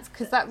mean, that's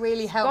because that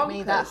really helped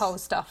me, that whole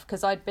stuff,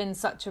 because I'd been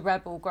such a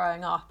rebel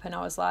growing up, and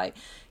I was like,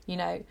 you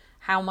know,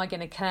 how am I going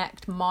to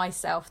connect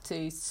myself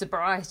to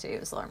sobriety? It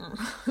was like,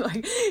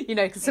 you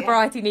know, because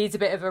sobriety needs a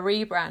bit of a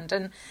rebrand,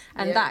 and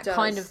that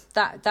kind of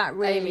that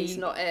really, Amy's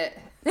not it.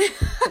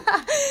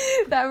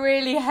 that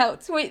really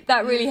helped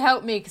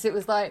me, because it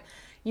was like,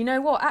 you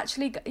know what,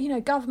 actually, you know,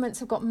 governments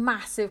have got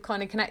massive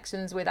kind of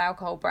connections with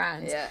alcohol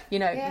brands. You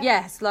know,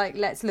 yes, like,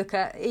 let's look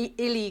at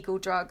illegal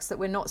drugs that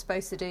we're not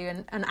supposed to do,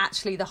 and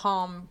actually the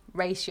harm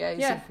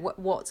ratios of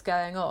what's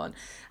going on.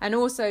 And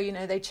also, you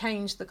know, they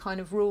changed the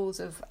kind of rules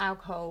of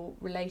alcohol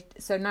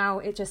related, so now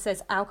it just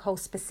says alcohol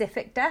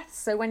specific deaths.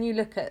 So when you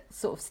look at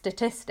sort of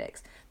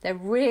statistics, they're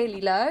really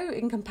low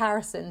in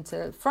comparison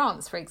to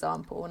France, for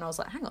example. And I was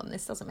like, hang on,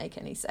 this doesn't make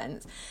any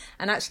sense.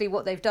 And actually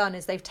what they've done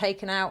is they've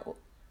taken out,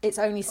 it's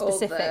only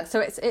specific, so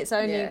it's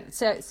only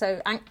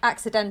so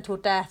accidental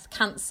death,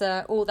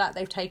 cancer, all that,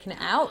 they've taken it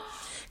out,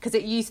 because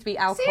it used to be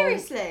alcohol.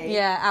 Seriously?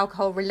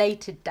 Alcohol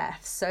related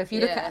deaths. So if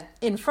you look at,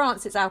 in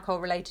France, it's alcohol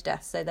related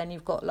deaths. So then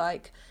you've got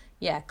like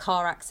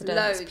car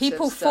accidents, loads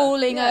people of stuff.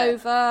 falling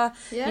over.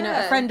 You know,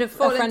 a friend of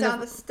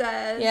the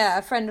stairs.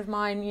 a friend of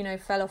mine, you know,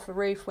 fell off a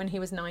roof when he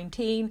was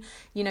 19.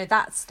 You know,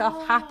 that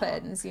stuff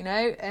happens. You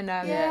know,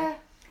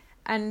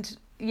 and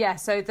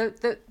so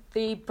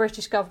the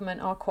British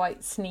government are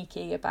quite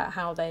sneaky about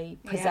how they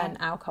present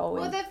alcohol.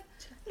 Well,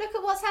 look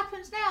at what's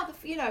happened now.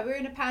 You know, we're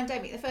in a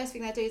pandemic. The first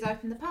thing they do is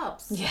open the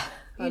pubs. Yeah.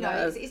 You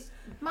know, it's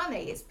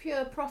money. It's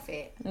pure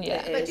profit.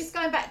 Yeah. But just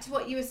going back to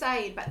what you were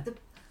saying,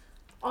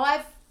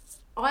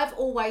 I've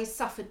always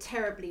suffered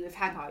terribly with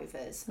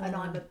hangovers, and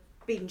I'm a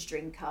binge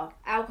drinker.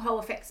 Alcohol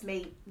affects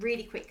me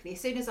really quickly. As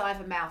soon as I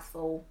have a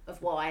mouthful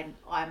of wine,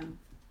 I'm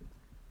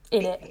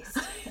in it. Pissed.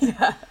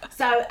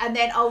 So, and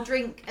then I'll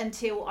drink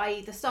until I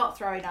either start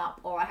throwing up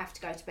or I have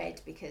to go to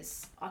bed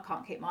because I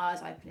can't keep my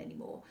eyes open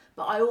anymore.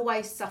 But I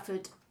always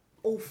suffered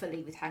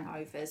awfully with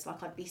hangovers.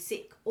 Like, I'd be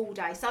sick all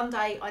day.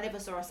 Sunday, I never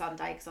saw a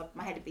Sunday because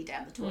my head would be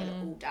down the toilet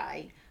all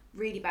day.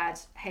 Really bad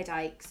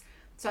headaches.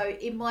 So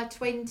in my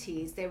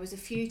 20s, there was a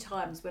few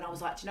times when I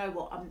was like, do you know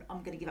what,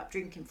 I'm going to give up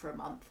drinking for a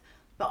month.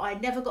 But I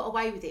never got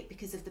away with it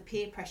because of the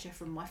peer pressure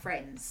from my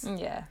friends.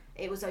 Yeah.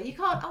 It was like, you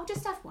can't, I'll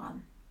just have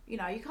one. You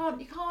know, you can't.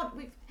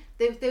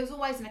 There was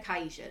always an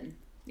occasion.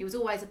 It was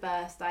always a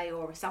birthday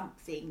or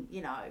something,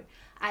 you know.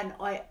 And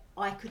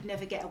I could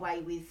never get away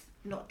with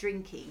not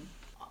drinking.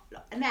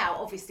 Now,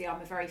 obviously,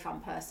 I'm a very fun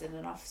person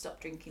and I've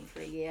stopped drinking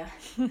for a year.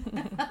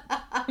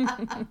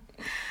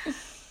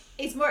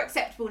 It's more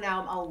acceptable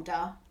now I'm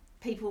older.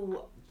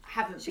 People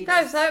haven't. She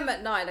goes home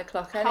at 9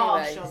 o'clock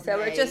anyway, so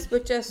we're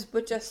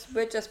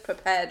just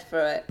prepared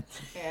for it.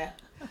 Yeah.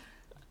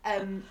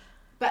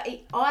 But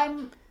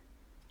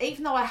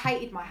even though I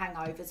hated my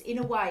hangovers, in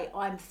a way,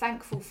 I'm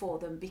thankful for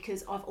them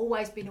because I've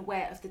always been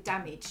aware of the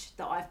damage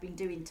that I've been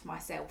doing to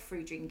myself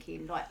through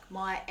drinking. Like,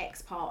 my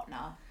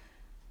ex-partner,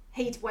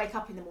 he'd wake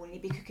up in the morning,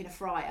 he'd be cooking a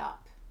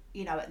fry-up,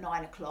 you know, at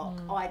 9 o'clock.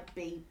 I'd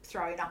be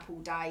throwing up all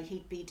day,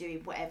 he'd be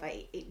doing whatever.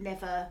 It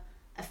never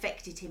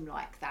affected him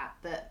like that.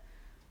 But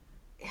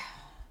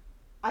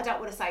I don't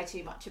want to say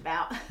too much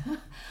about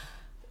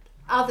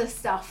other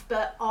stuff,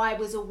 but I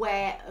was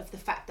aware of the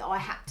fact that I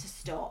had to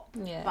stop.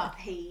 Yeah. But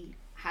he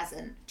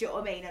hasn't. Do you know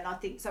what I mean? And I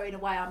think so in a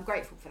way I'm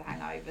grateful for the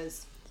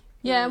hangovers.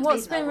 Yeah, and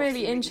what's been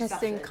really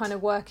interesting kind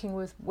of working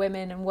with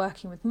women and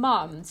working with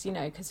mums, you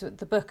know, because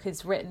the book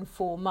is written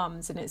for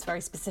mums and it's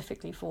very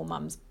specifically for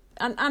mums,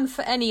 and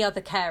for any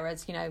other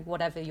carers, you know,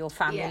 whatever your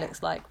family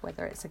looks like,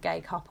 whether it's a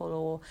gay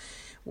couple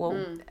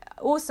or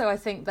also I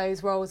think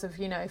those roles of,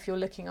 you know, if you're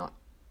looking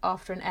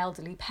after an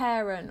elderly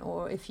parent,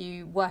 or if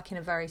you work in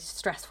a very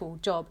stressful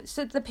job,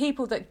 so the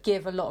people that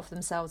give a lot of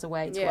themselves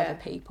away to other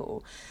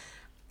people.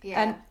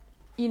 And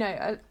you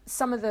know,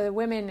 some of the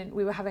women,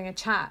 we were having a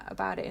chat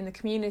about it in the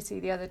community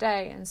the other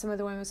day, and some of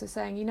the women were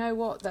saying, you know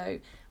what though,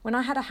 when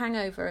I had a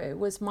hangover, it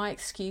was my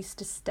excuse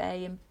to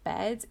stay in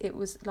bed. It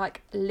was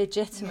like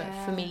legitimate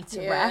for me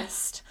to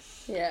rest.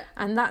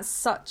 And that's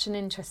such an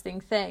interesting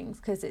thing,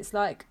 because it's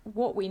like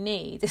what we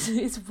need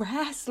is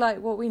rest. Like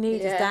what we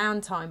need is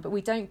downtime, but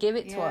we don't give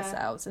it to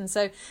ourselves. And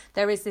so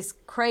there is this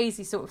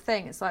crazy sort of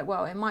thing. It's like,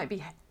 well, it might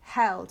be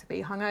hell to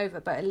be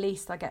hungover, but at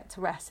least I get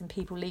to rest and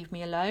people leave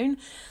me alone.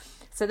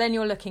 So then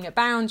you're looking at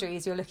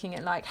boundaries, you're looking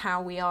at like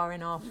how we are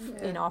in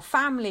our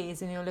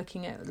families, and you're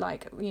looking at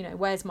like, you know,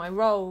 where's my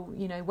role?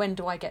 You know, when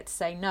do I get to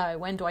say no?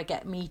 When do I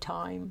get me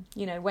time?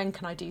 You know, when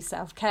can I do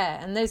self-care?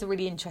 And those are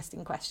really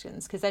interesting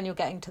questions, because then you're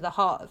getting to the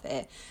heart of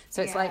it.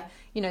 So it's like,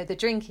 you know, the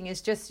drinking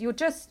is just,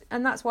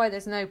 and that's why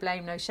there's no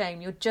blame, no shame.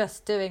 You're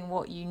just doing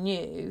what you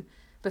knew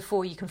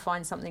before you can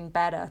find something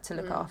better to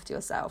look after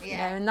yourself, you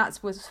know? And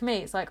that's was for me.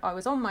 It's like I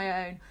was on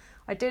my own.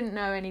 I didn't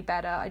know any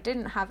better. I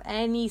didn't have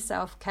any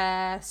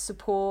self-care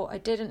support. I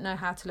didn't know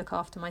how to look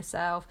after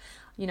myself.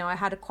 You know, I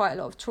had quite a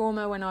lot of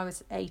trauma when I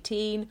was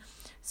 18.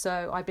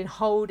 So I've been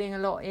holding a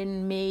lot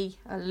in me,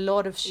 a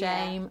lot of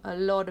shame, a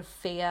lot of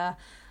fear,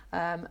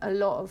 a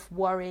lot of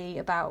worry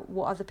about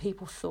what other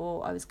people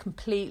thought. I was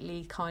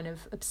completely kind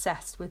of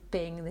obsessed with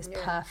being this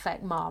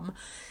perfect mum,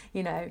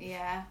 you know.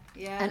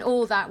 And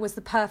all that was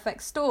the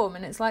perfect storm.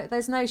 And it's like,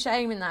 there's no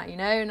shame in that, you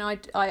know. And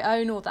I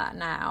own all that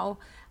now.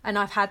 And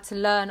I've had to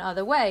learn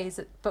other ways,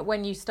 but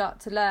when you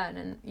start to learn,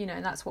 and you know,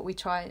 and that's what we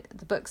try,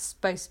 the book's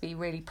supposed to be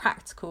really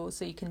practical,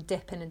 so you can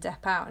dip in and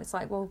dip out. And it's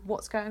like, well,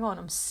 what's going on?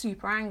 I'm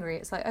super angry.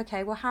 It's like,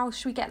 okay, well, how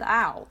should we get that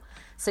out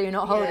so you're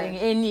not holding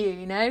it in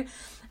you know?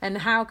 And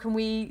how can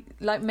we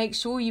like make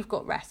sure you've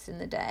got rest in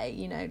the day,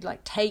 you know,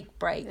 like take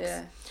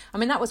breaks. I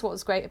mean, that was what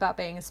was great about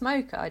being a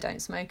smoker. I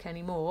don't smoke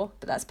anymore,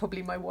 but that's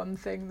probably my one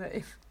thing that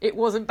if it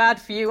wasn't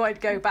bad for you, I'd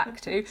go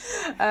back to.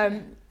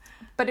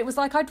 But it was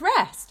like I'd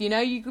rest, you know,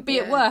 you could be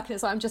at work and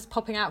it's like I'm just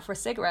popping out for a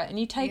cigarette, and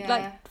you take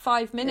like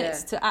 5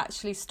 minutes to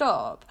actually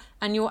stop,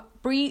 and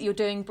you're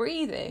doing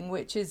breathing,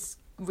 which is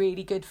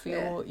really good for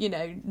your, you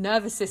know,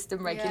 nervous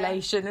system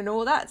regulation and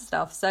all that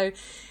stuff. So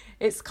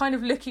it's kind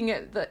of looking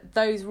at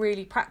those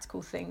really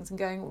practical things and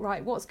going,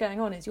 right, what's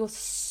going on is you're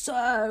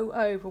so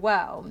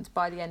overwhelmed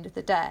by the end of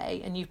the day,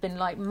 and you've been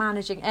like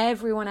managing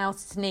everyone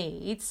else's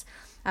needs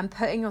and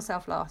putting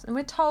yourself last. And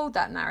we're told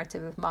that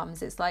narrative of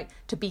mums, it's like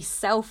to be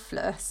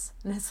selfless,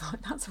 and it's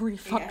like that's a really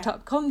fucked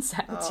up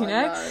concept, you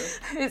know?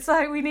 It's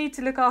like we need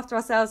to look after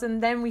ourselves,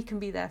 and then we can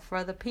be there for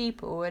other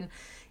people. And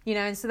you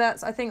know, and so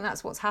I think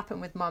that's what's happened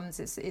with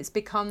mums. It's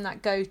become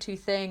that go-to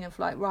thing of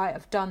like, right,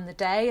 I've done the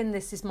day, and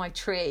this is my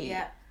treat,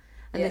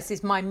 and this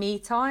is my me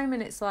time.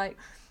 And it's like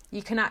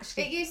you can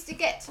actually, it used to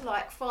get to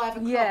like 5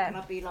 o'clock and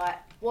I'd be like,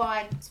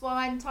 it's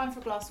wine, time for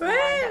a glass of wine.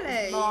 That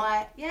was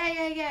my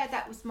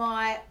that was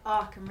my,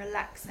 I can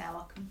relax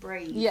now, I can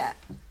breathe.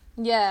 100%.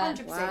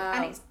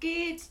 And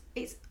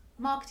it's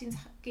marketing's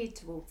geared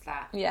towards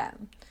that.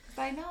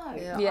 They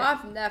know.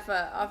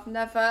 I've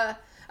never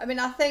I mean,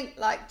 I think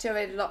like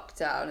during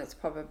lockdown it's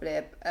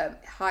probably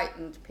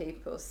heightened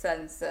people's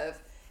sense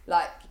of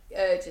like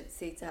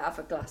urgency to have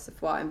a glass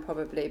of wine,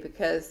 probably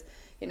because,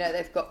 you know,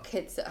 they've got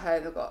kids at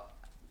home, they've got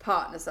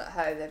partners at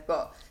home, they've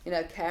got, you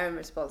know, caring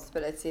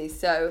responsibilities,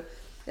 so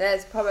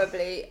there's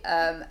probably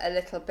a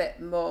little bit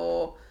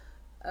more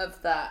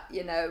of that,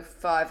 you know,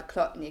 5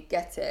 o'clock and you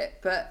get it.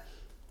 But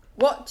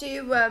what do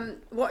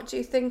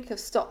you think of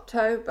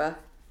Stoptober?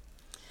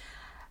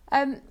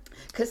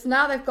 Because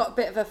now they've got a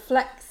bit of a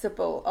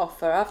flexible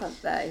offer,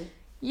 haven't they?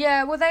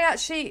 Yeah, well, they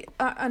actually,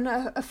 and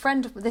a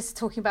friend of this is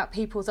talking about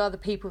other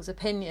people's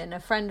opinion. A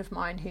friend of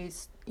mine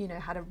who's, you know,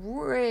 had a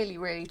really,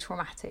 really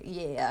traumatic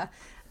year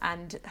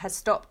and has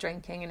stopped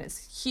drinking, and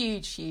it's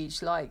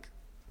huge, like,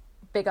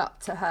 big up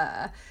to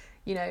her.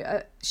 You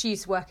know, she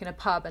used to work in a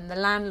pub, and the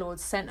landlord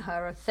sent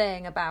her a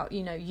thing about,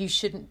 you know, you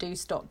shouldn't do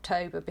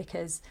Stoptober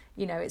because,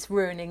 you know, it's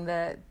ruining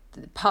the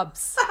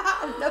pubs.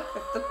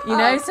 You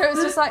know, so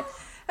it's just like,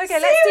 okay,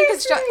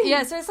 let's deconstruct.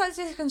 Yeah, so it's like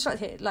deconstruct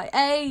here. Like,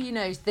 A, you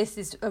know, this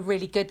is a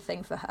really good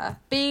thing for her.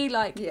 B,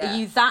 like, are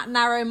you that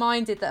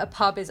narrow-minded that a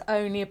pub is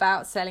only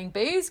about selling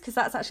booze? Because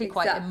that's actually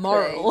quite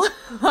immoral.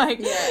 Like,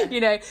 you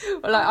know,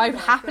 like I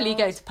happily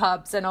go to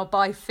pubs and I'll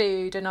buy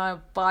food and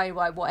I'll buy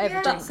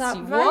whatever drinks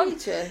you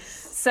want.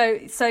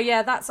 So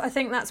yeah, I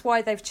think that's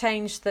why they've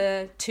changed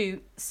to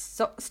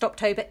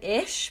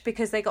Stoptober-ish,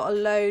 because they got a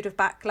load of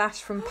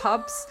backlash from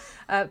pubs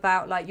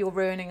about like, you're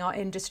ruining our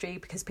industry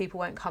because people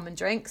won't come and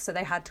drink. So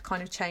they had to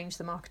kind of change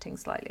the marketing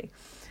slightly.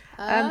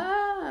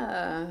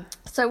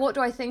 So what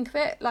do I think of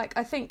it? Like,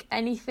 I think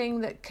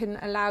anything that can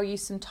allow you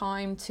some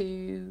time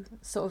to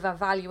sort of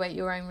evaluate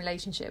your own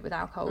relationship with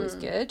alcohol is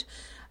good.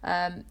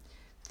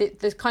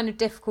 The kind of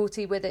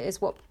difficulty with it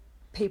is what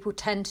people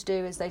tend to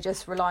do is they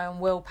just rely on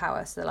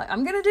willpower. So they're like,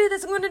 I'm going to do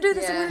this, I'm going to do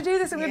this, I'm going to do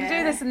this, I'm going to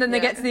do this. And then they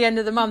get to the end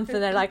of the month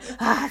and they're like,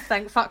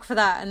 thank fuck for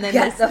that. And then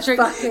they drink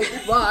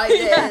fucking wine.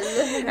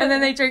 And then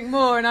they drink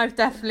more. And I've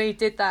definitely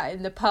did that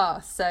in the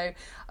past. So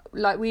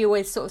like we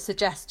always sort of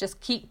suggest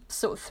just keep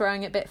sort of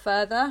throwing it a bit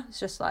further. It's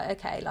just like,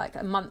 okay, like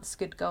a month's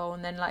good goal,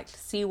 and then like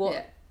see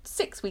what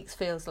 6 weeks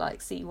feels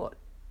like, see what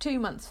 2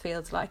 months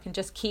feels like, and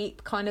just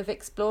keep kind of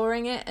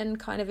exploring it and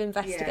kind of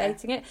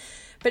investigating it.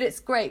 But it's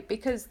great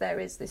because there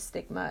is this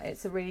stigma.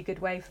 It's a really good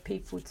way for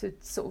people to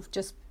sort of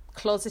just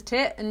closet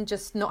it and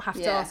just not have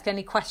to ask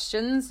any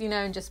questions, you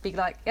know, and just be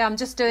like, I'm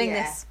just doing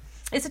this.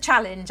 It's a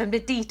challenge. I'm a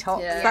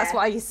detox. That's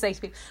what I used to say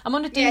to people. I'm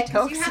on a detox. Yeah,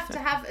 because you have to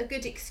have a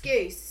good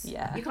excuse.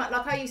 Yeah. You can't,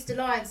 like I used to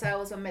lie and say I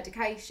was on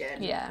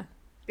medication. Yeah.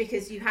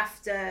 Because you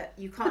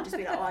can't just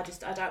be like,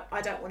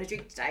 I don't want to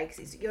drink today,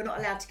 because you're not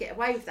allowed to get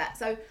away with that.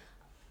 So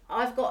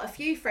I've got a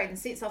few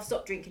friends, since I've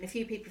stopped drinking, a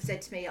few people have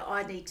said to me,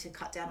 I need to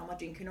cut down on my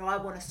drinking, or I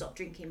want to stop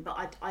drinking,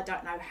 but I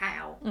don't know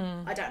how.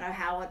 I don't know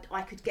how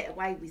I could get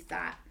away with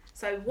that.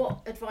 So what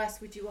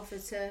advice would you offer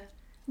to...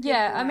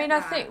 Yeah, I mean,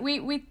 I think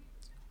we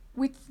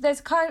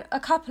there's a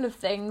couple of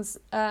things.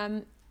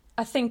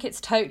 I think it's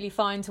totally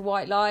fine to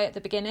white lie at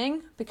the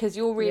beginning, because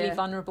you're really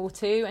vulnerable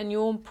too, and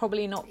you're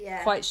probably not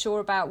quite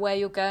sure about where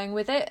you're going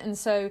with it. And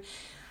so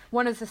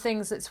one of the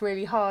things that's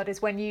really hard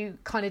is when you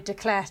kind of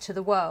declare to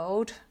the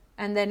world,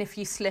 and then if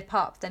you slip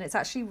up, then it's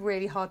actually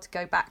really hard to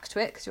go back to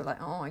it, because you're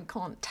like, I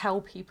can't tell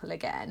people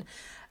again.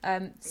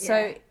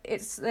 So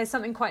there's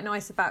something quite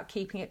nice about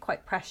keeping it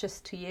quite precious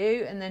to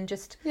you, and then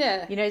just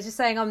just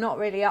saying, I'm not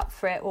really up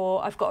for it,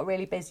 or I've got a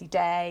really busy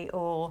day,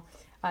 or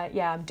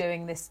I'm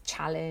doing this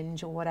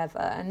challenge or whatever,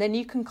 and then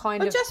you can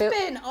kind of just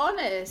being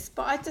honest.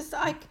 But I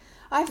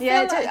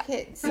feel like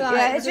it's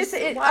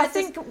like I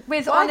think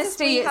with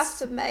honesty, we have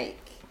to make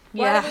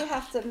why do we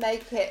have to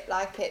make it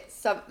like it's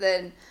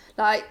something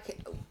like,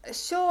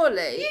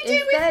 surely you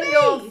do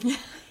with me.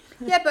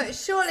 But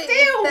surely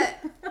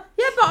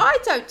but I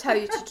don't tell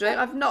you to drink.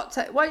 I've not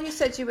when you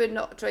said you were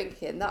not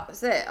drinking, that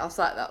was it. I was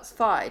like, that's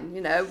fine,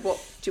 you know. What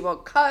do you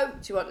want?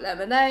 Coke? Do you want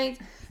lemonade?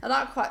 And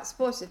I'm quite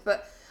supportive,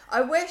 but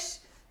I wish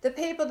the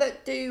people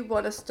that do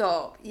want to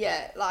stop,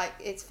 like,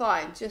 it's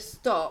fine, just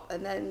stop,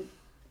 and then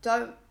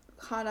don't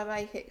kind of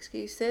make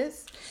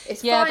excuses.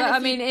 It's fine, but I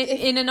mean,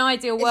 in an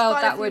ideal world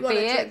that would be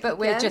it, but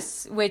we're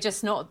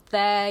just not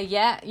there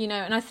yet, you know.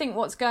 And I think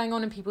what's going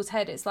on in people's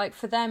head, it's like,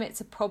 for them it's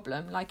a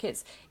problem, like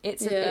it's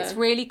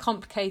really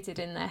complicated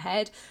in their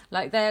head.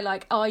 Like they're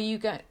like, are you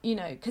going, you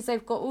know, because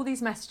they've got all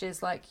these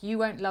messages like, you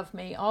won't love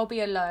me, I'll be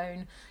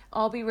alone,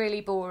 I'll be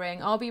really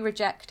boring, I'll be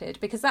rejected,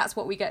 because that's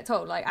what we get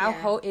told. Like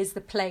alcohol is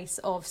the place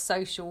of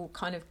social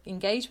kind of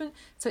engagement,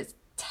 so it's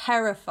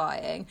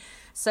terrifying.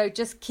 So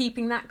just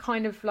keeping that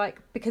kind of like,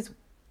 because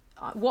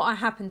what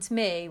happened to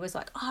me was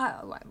like,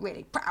 I'm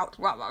really proud,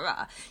 rah, rah,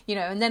 rah, you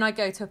know, and then I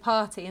go to a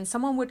party and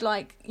someone would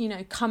like, you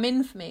know, come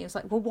in for me. It's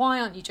like, well,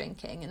 why aren't you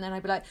drinking? And then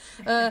I'd be like,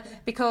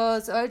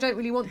 because I don't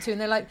really want to.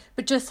 And they're like,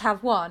 but just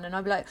have one. And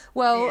I'd be like,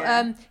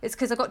 well, it's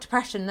because I got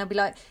depression. And they'll be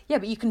like, yeah,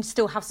 but you can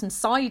still have some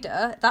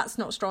cider. That's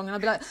not strong. And I'd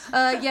be like,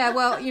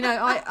 well, you know,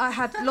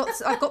 I've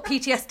got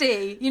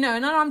PTSD, you know,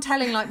 and then I'm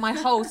telling like my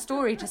whole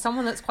story to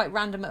someone that's quite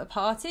random at a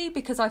party,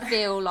 because I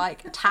feel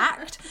like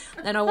attacked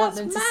and I want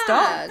them to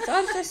stop.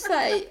 I'm just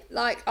say,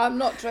 like, I'm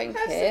not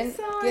drinking,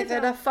 give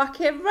it a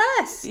fucking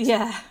rest.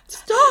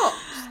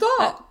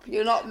 Stop.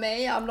 You're not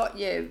me, I'm not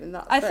you, and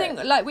that's I think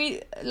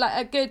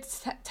a good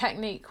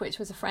technique, which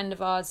was a friend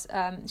of ours,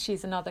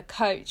 she's another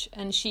coach,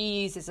 and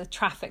she uses a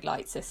traffic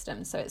light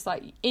system. So it's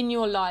like, in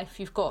your life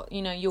you've got,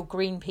 you know, your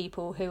green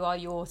people who are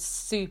your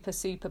super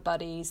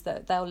buddies,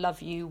 that they'll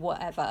love you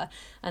whatever,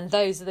 and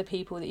those are the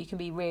people that you can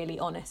be really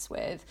honest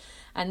with.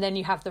 And then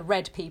you have the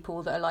red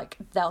people that are like,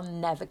 they'll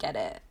never get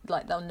it,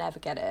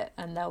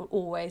 and they'll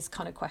always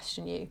kind of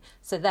question you.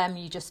 So them,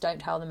 you just don't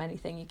tell them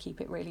anything, you keep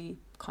it really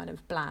kind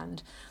of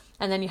bland.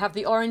 And then you have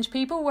the orange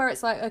people, where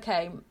it's like,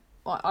 okay,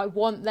 I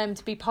want them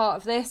to be part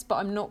of this, but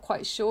I'm not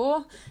quite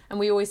sure. And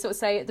we always sort of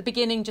say at the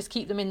beginning, just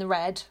keep them in the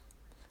red,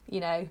 you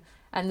know.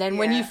 And then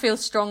when you feel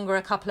stronger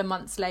a couple of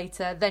months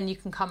later, then you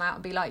can come out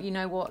and be like, you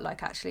know what,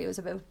 like, actually it was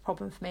a bit of a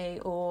problem for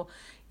me, or,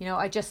 you know,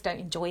 I just don't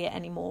enjoy it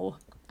anymore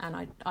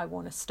and I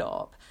want to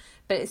stop.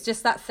 But it's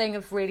just that thing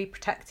of really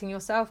protecting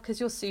yourself, because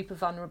you're super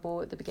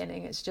vulnerable at the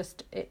beginning. It's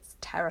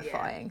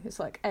terrifying. Yeah. It's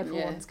like,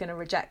 everyone's going to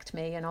reject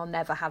me and I'll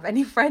never have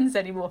any friends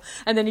anymore.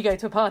 And then you go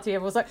to a party,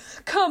 everyone's like,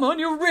 come on,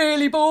 you're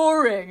really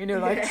boring. And you're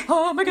like,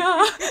 oh my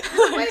God.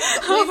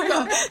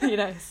 You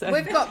know, so.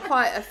 We've got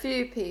quite a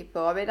few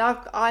people. I mean,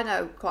 I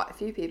know quite a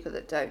few people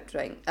that don't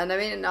drink. And I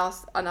mean, in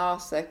our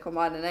circle,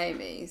 mine and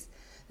Amy's,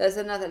 there's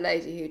another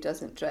lady who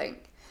doesn't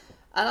drink.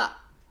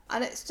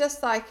 And it's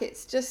just like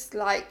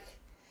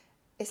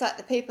it's like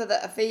the people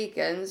that are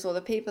vegans, or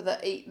the people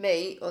that eat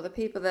meat, or the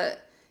people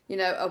that, you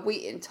know, are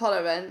wheat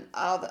intolerant,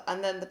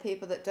 and then the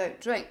people that don't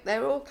drink.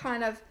 They're all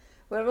kind of,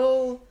 we're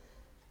all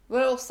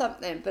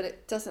something, but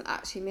it doesn't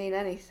actually mean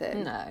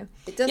anything. No.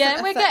 It doesn't.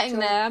 Yeah, we're getting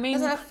there. I mean, it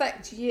doesn't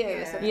affect you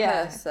as a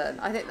person.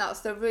 I think that's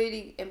the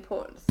really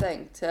important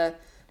thing, to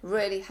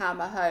really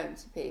hammer home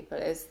to people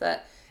is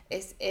that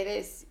it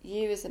is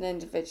you as an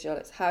individual,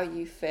 it's how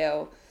you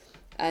feel.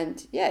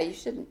 And you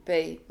shouldn't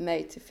be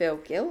made to feel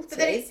guilty. But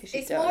then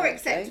it's more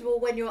acceptable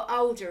when you're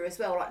older as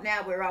well. Like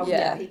now we're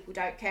older, people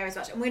don't care as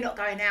much. And we're not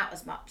going out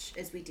as much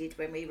as we did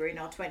when we were in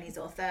our 20s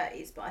or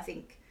 30s. But I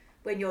think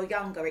when you're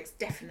younger, it's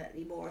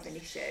definitely more of an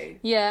issue.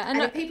 Yeah.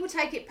 And if people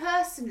take it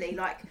personally,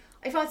 like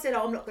if I said,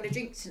 I'm not going to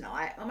drink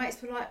tonight, my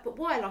mates were like, but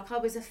why? Like I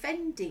was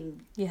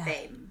offending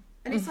them.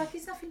 And it's like,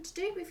 it's nothing to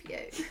do with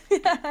you.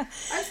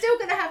 I'm still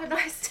going to have a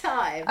nice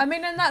time. I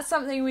mean, and that's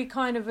something we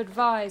kind of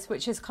advise,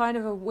 which is kind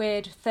of a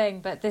weird thing,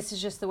 but this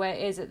is just the way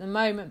it is at the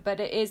moment. But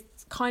it is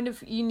kind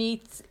of,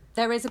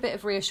 there is a bit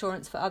of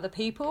reassurance for other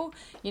people.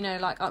 You know,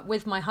 like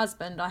with my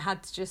husband, I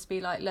had to just be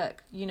like,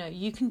 look, you know,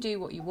 you can do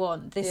what you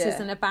want. This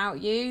isn't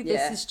about you.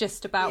 This is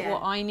just about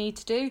what I need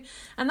to do.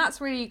 And that's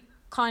really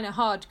kind of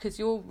hard because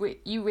you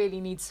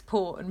really need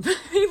support and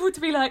people to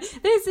be like,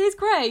 this is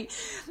great,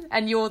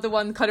 and you're the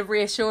one kind of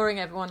reassuring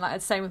everyone. Like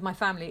the same with my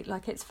family,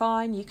 like it's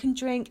fine, you can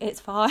drink,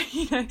 it's fine,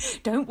 you know,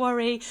 don't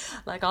worry.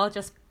 Like I'll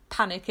just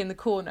panic in the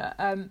corner.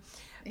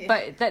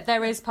 But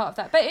there is part of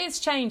that. But it's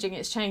changing.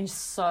 It's changed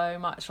so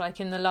much. Like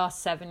in the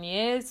last 7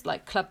 years,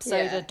 like Club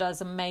Soda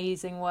does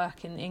amazing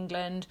work in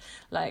England.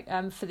 Like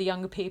for the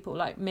younger people,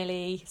 like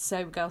Millie,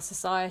 Sober Girl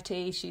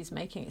Society, she's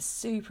making it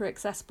super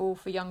accessible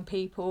for young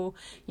people.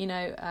 You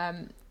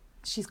know,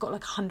 she's got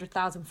like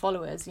 100,000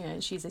 followers. You know,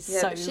 and she's a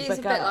sober girl. She's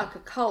a bit like a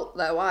cult,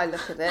 though. I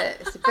look at it.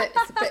 It's a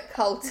bit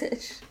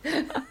cultish.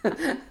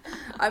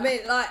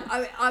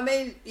 I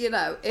mean, you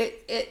know,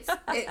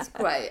 it's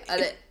great,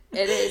 and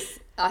it is.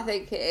 I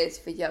think it is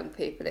for young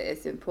people. It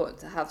is important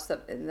to have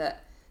something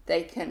that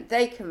they can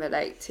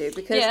relate to,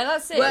 because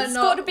that's it. It's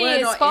got to be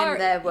inspiring. In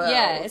their world.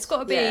 Yeah, it's got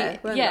to be.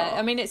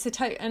 I mean, it's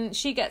and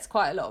she gets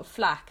quite a lot of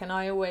flack, and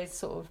I always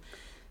sort of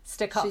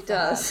stick up for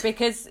her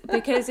because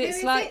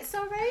it's like.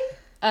 Sorry.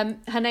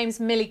 Her name's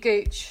Millie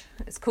Gooch.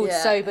 It's called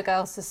Sober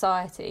Girl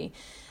Society.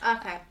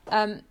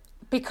 Okay.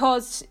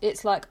 Because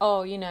it's like,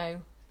 oh, you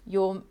know,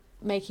 you're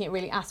making it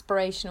really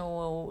aspirational,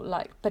 or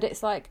like, but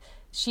it's like.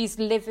 She's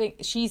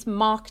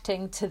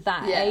marketing to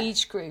that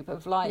age group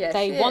of like,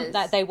 they want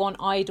that, they want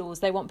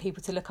idols, they want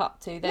people to look up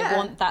to, they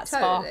want that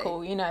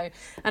sparkle, you know.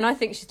 And I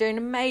think she's doing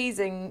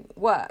amazing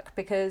work,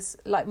 because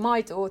like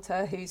my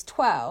daughter, who's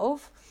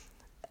 12,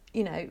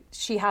 you know,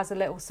 she has a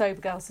little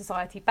Sober Girl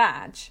Society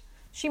badge.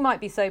 She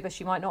might be sober,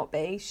 she might not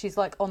be. She's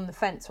like on the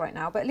fence right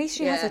now, but at least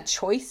she has a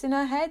choice in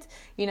her head.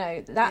 You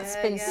know, that's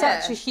been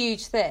such a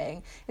huge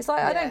thing. It's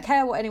like, I don't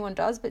care what anyone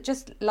does, but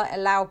just like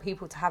allow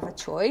people to have a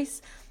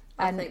choice.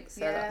 I think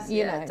so.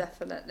 You know,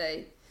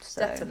 definitely.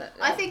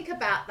 Definitely. I think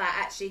about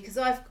that actually, because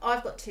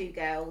I've got two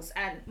girls,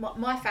 and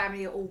my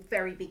family are all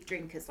very big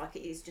drinkers. Like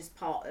it is just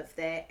part of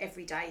their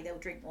everyday. They'll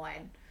drink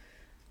wine,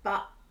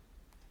 but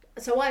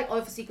so I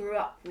obviously grew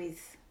up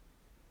with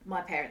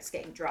my parents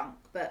getting drunk,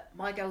 but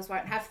my girls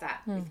won't have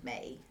that with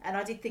me. And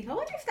I did think, I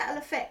wonder if that'll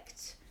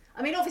affect.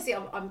 I mean, obviously,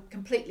 I'm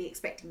completely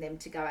expecting them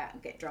to go out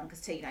and get drunk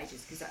as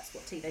teenagers, because that's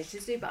what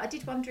teenagers do. But I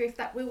did wonder if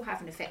that will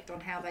have an effect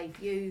on how they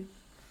view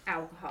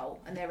alcohol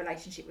and their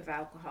relationship with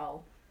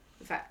alcohol,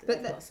 the fact that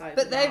they've got a sober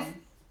mum.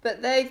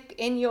 But they've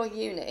in your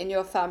unit, in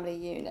your family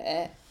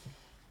unit,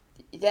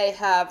 they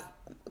have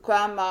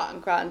grandma and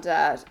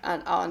granddad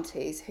and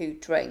aunties who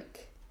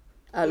drink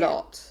a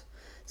lot.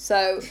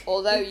 So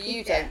although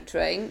you don't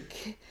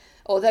drink,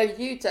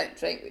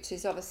 which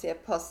is obviously a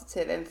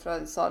positive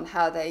influence on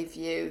how they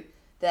view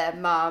their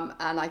mum,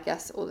 and I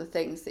guess all the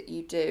things that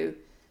you do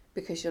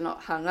because you're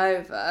not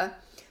hungover.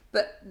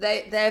 But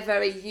they're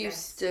very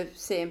used to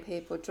seeing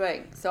people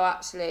drink, so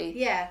actually,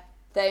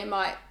 they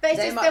might be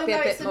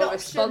a bit more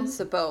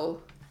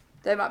responsible.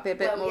 They might be a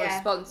bit more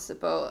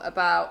responsible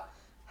about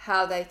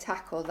how they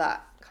tackle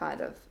that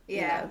kind of.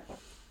 You know.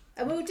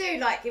 And we'll do,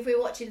 like, if we're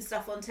watching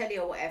stuff on telly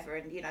or whatever,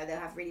 and you know they'll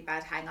have really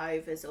bad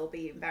hangovers or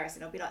be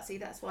embarrassing. I'll be like, see,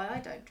 that's why I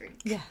don't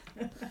drink. Yeah.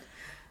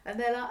 And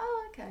they're like,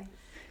 oh, okay.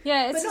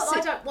 Yeah, it's but not. I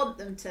don't want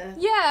them to.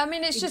 Yeah, I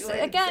mean, it's just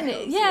again,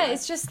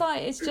 it's just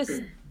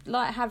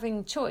like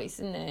having choice,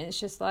 isn't it? It's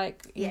just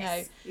like, you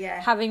know,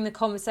 having the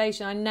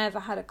conversation. I never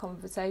had a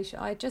conversation.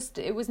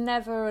 It was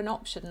never an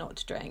option not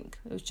to drink.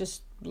 It was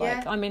just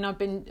like, I mean,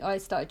 I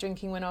started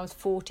drinking when I was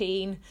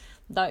 14,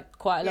 like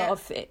quite a lot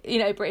of, you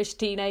know, British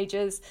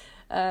teenagers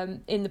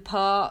in the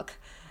park.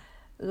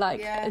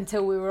 Like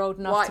until we were old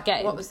enough to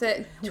get what was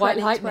it? White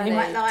Lightning.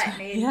 White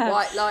Lightning.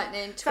 White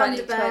Lightning,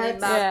 2020,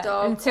 Mad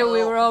Dog. Until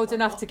we were old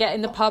enough to get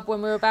in the pub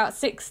when we were about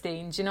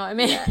 16. Do you know what I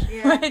mean?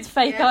 With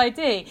fake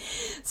ID.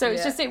 So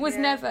it's just, it was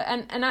never,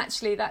 and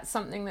actually that's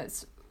something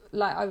that's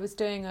like, I was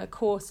doing a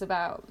course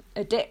about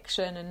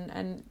addiction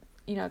and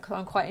you know, cause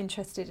I'm quite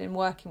interested in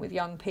working with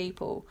young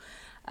people.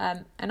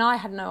 And I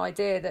had no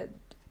idea that,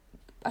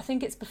 I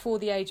think it's before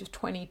the age of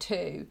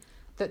 22,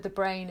 that the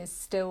brain is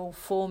still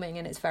forming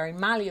and it's very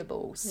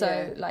malleable.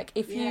 So like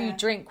if you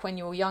drink when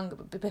you're younger,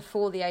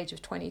 before the age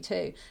of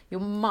 22, you're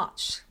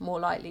much more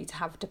likely to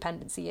have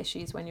dependency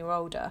issues when you're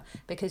older,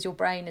 because your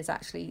brain is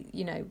actually,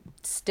 you know,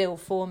 still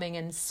forming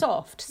and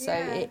soft. So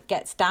it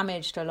gets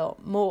damaged a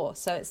lot more.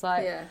 So it's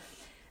like,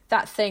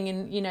 that thing,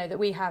 and that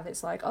we have,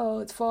 it's like, oh,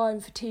 it's fine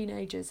for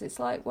teenagers. It's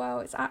like, well,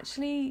 it's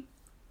actually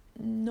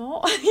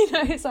not.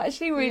 It's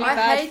actually really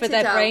bad for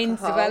their brain's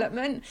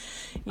development.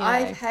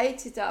 I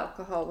hated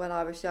alcohol when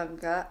I was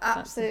younger.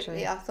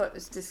 Absolutely, I thought it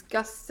was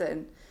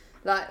disgusting.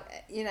 Like,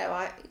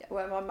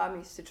 when my mum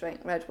used to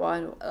drink red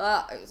wine,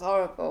 it was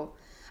horrible.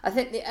 I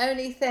think the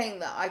only thing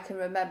that I can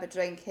remember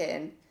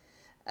drinking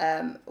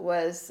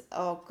was,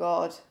 oh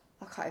God,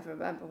 I can't even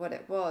remember what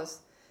it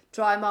was.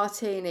 Dry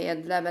martini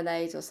and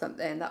lemonade or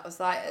something. That was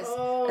like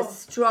as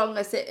strong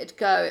as it'd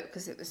go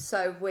because it was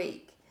so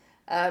weak.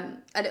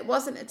 And it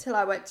wasn't until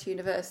I went to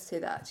university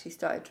that I actually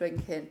started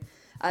drinking.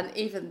 And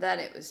even then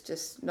it was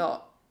just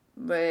not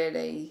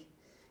really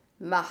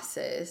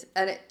masses.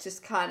 And it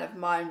just kind of,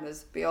 mine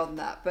was beyond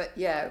that. But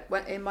yeah,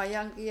 when in my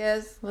younger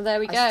years... Well, there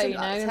we go,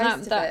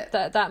 and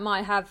that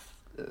might have...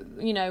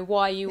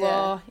 why you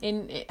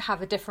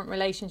have a different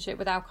relationship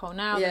with alcohol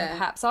now than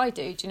perhaps I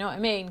do. Do you know what I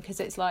mean? Because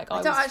it's like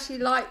I don't actually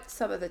like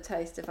some of the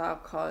taste of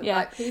alcohol.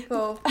 Like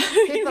people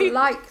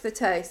like the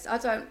taste. I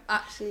don't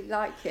actually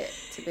like it,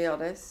 to be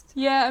honest.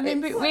 Yeah, I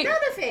mean, none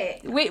of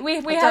it.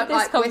 We had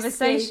this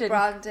conversation. Whiskey,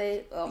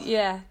 brandy. Ugh.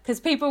 Yeah, because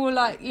people were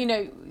like,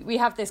 we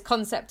have this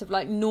concept of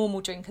like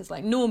normal drinkers,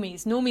 like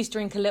normies. Normies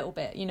drink a little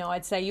bit.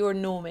 I'd say you're a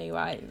normie,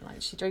 right?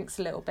 Like she drinks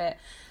a little bit.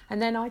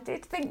 And then I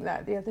did think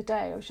that the other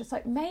day. I was just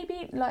like,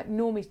 maybe like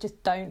normies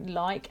just don't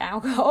like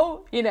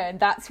alcohol, and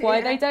that's why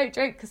they don't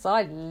drink, because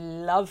I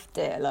loved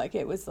it. Like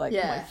it was like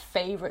my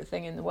favourite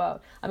thing in the world.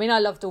 I mean, I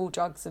loved all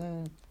drugs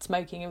and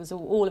smoking. It was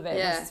all of it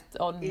was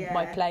on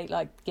my plate.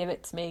 Like, give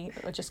it to me.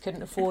 I just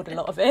couldn't afford a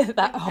lot of it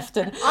that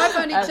often. I've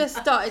only just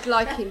started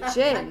liking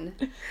gin.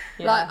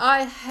 Like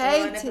I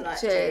hated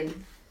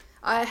gin.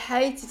 I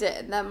hated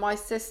it. And then my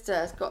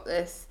sister's got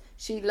this.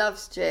 She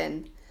loves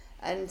gin.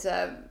 And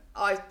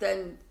I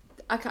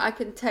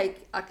could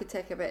take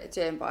a bit of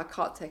gin, but I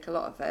can't take a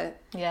lot of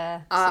it.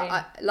 Yeah.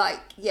 I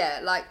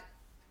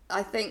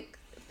think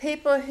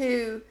people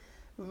who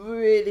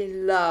really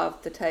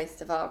love the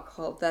taste of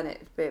alcohol, then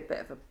it'd be a bit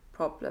of a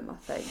problem. I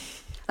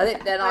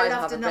think then I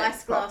loved a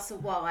nice glass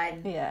of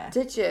wine. Yeah.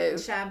 Did you?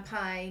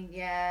 Champagne.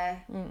 Yeah.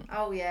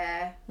 Oh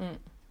yeah.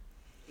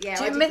 Yeah.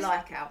 I did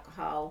like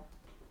alcohol.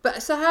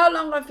 But so, how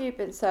long have you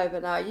been sober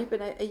now? You've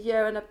been a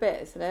year and a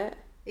bit, isn't it?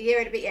 A year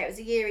and a bit. Yeah, it was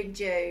a year in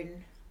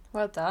June.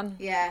 Well done.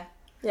 Yeah.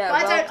 Yeah,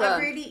 I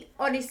really,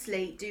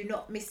 honestly, do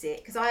not miss it,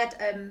 because I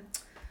had,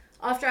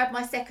 after I had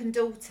my second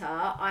daughter,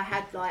 I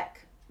had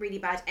like really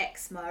bad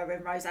eczema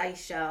and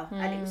rosacea,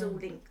 and it was all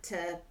linked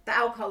to the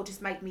alcohol.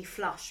 Just made me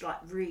flush like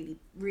really,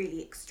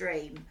 really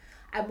extreme.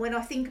 And when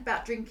I think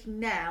about drinking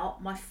now,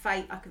 my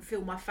face, I can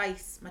feel my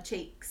face, my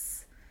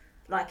cheeks,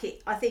 like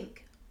it. I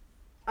think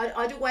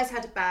I'd always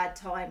had a bad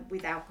time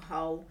with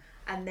alcohol.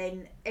 And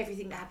then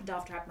everything that happened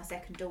after I had my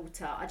second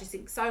daughter, I just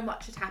think so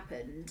much had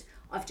happened.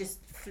 I've just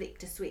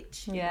flicked a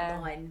switch in my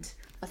mind.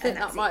 I think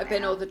that might have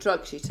been all the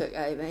drugs you took,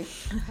 Amy.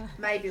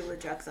 Maybe all the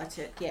drugs I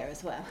took,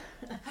 as well.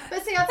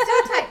 But see, I'd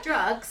still take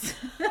drugs.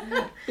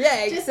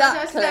 Yeah, exactly. Just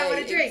I still don't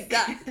want to drink.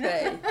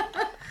 Exactly.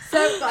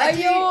 So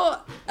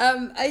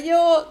are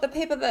your the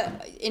people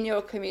that in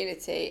your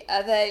community,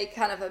 are they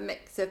kind of a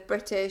mix of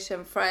British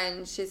and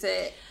French? Is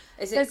it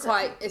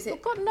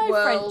we've got no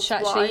French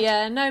actually.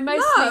 Yeah, no,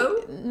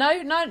 mostly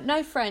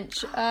no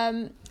French.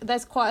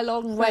 There's quite a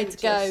long way to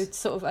go to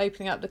sort of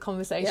opening up the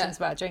conversations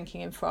about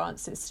drinking in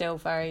France. It's still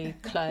very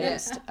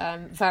closed,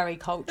 very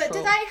cultural. But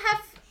do they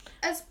have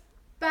as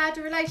bad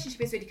a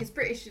relationship as we do? Because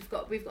British we've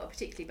got a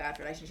particularly bad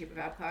relationship with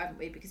alcohol, haven't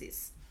we? Because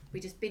we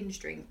just binge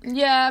drink.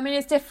 Yeah, I mean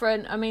it's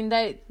different. I mean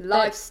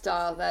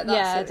lifestyle there.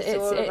 That's it's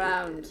all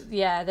around.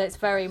 Yeah, that's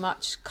very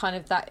much kind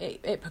of that.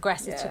 It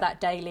progresses to that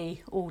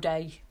daily, all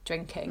day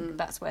drinking.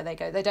 That's where they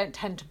go. They don't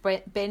tend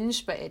to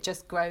binge, but it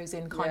just grows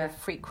in kind of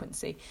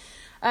frequency.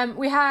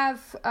 We have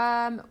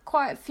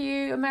quite a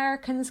few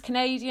Americans,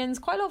 Canadians,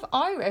 quite a lot of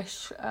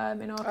Irish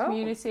in our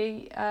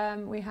community.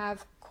 We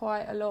have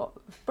quite a lot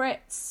of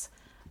Brits,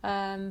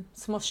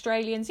 some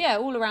Australians. Yeah,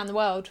 all around the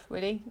world,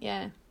 really.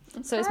 Yeah.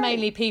 Okay. So it's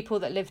mainly people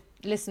that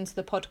listen to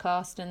the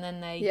podcast and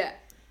then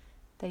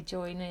they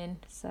join in.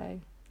 So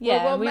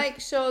we'll make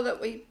sure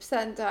that we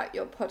send out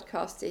your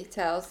podcast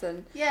details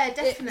and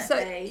definitely. So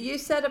you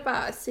said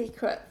about a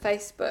secret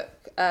Facebook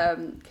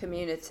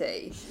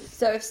community.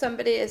 So if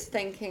somebody is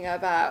thinking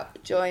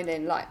about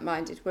joining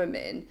like-minded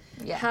women,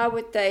 how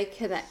would they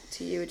connect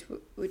to you? So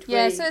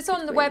it's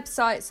on the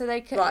website, so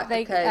they can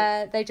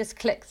they just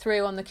click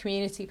through on the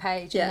community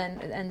page,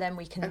 and then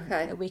we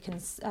can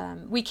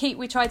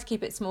we try to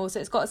keep it small, so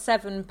it's got a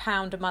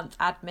 £7 a month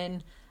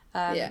admin.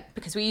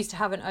 Because we used to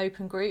have an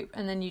open group,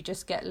 and then you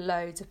just get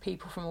loads of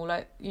people from all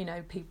over,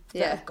 people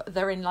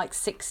they're in like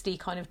 60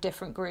 kind of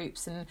different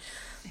groups, and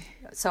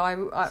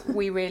so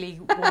we really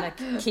want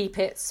to keep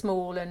it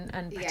small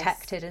and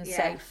protected and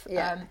safe.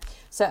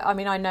 So I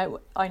mean, I know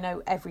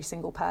every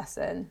single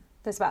person.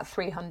 There's about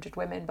 300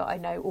 women, but I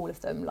know all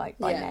of them like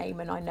by name,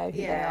 and I know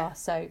who they are.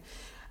 So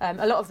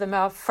a lot of them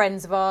are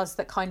friends of ours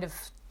that kind of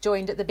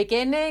joined at the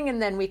beginning,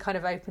 and then we kind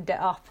of opened it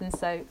up, and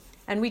so.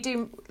 And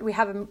we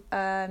have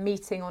a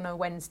meeting on a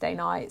Wednesday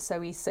night, so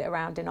we sit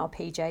around in our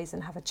PJs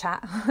and have a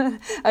chat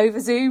over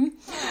Zoom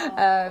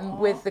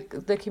with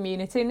the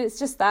community. And it's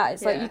just that.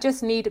 It's like you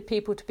just need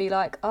people to be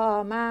like,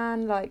 oh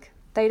man, like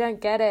they don't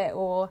get it,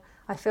 or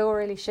I feel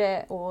really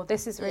shit, or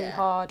this is really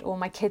hard, or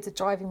my kids are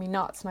driving me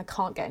nuts and I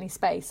can't get any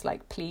space,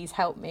 like please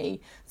help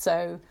me.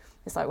 So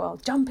it's like, well,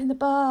 jump in the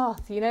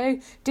bath, you know,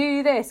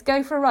 do this,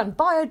 go for a run,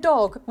 buy a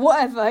dog,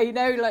 whatever, you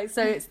know, like,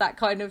 so it's that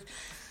kind of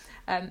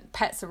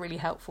pets are really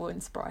helpful in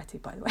sobriety,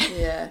 by the way.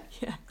 Yeah.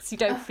 Yeah, because you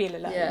don't feel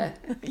alone. Yeah.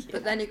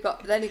 But then you've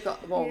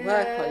got more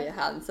work on your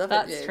hands,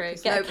 haven't you? That's true.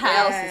 Nobody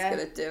else is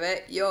going to do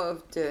it. You're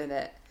doing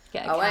it.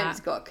 Get a cat. Amy's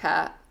got a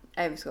cat.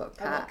 Amy's got a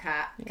cat. I've got a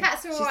cat.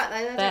 Cats are all right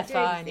though. They're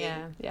fine.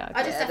 Anything. Yeah.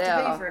 I just have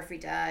to move her every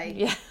day.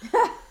 Yeah.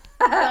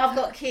 But I've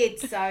got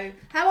kids, so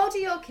how old are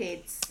your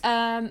kids?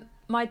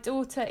 My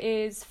daughter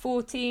is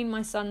 14.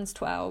 My son's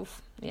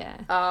 12. Yeah.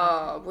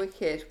 Oh,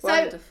 wicked!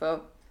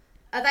 Wonderful.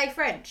 Are they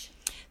French?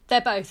 They're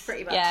both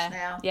pretty much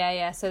now.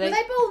 Yeah. So were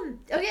they born?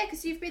 Oh yeah,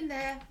 because you've been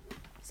there.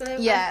 So they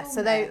were yeah. born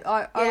So there.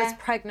 I was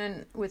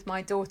pregnant with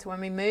my daughter when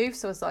we moved.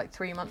 So I was like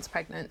 3 months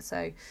pregnant.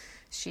 So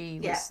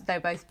she was. They were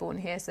both born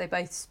here. So they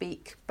both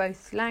speak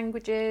both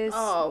languages.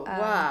 Oh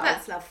wow,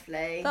 that's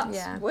lovely.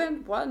 That's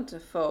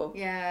wonderful.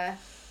 Yeah.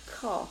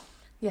 God.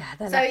 Yeah.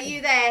 So lucky. Are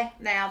you there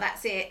now?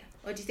 That's it.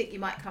 Or do you think you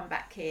might come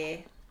back here?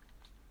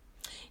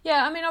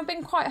 Yeah, I mean, I've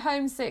been quite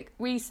homesick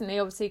recently,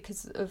 obviously,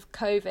 because of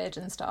COVID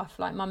and stuff.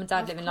 Like, mum and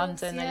dad live in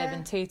London, they live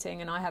in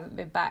Tooting, and I haven't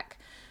been back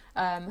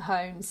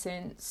home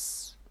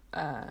since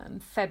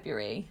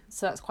February.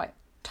 So that's quite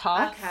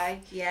tough.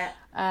 Okay, yeah.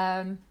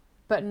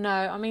 But no,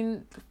 I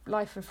mean,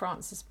 life in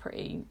France is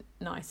pretty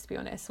nice, to be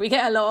honest. We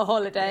get a lot of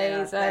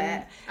holidays.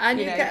 And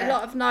you get a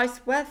lot of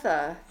nice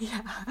weather.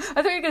 Yeah.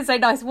 I thought you were going to say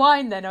nice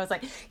wine then. I was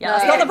like,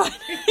 that's not the wine.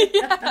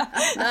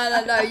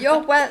 No.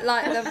 Your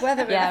the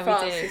weather in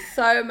France is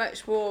so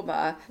much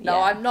warmer.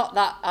 No, I'm not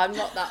that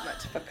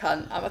much of a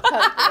cunt. I'm a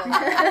cunt.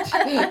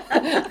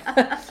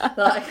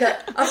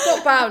 I've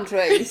got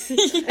boundaries.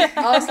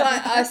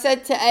 I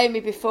said to Amy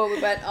before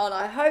we went on,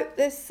 I hope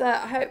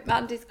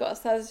Mandy's got a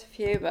sense of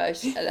humour.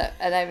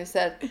 And Amy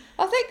said,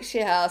 I think she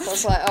has. I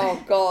was like,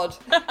 oh God,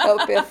 it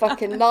would be a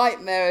fucking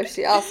nightmare if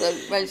she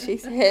hasn't. When she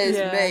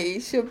hears me,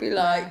 she'll be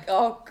like,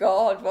 oh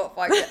God, what have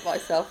I get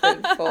myself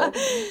in for?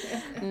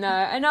 No,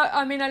 and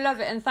I mean, I love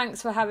it, and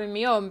thanks for having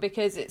me on,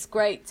 because it's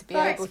great to be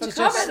able to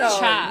just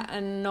chat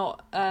and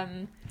not,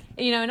 and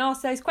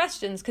ask those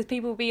questions, because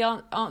people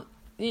aren't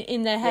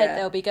in their head,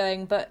 they'll be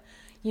going, but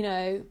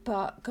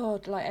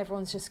God, like,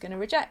 everyone's just going to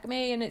reject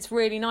me. And it's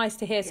really nice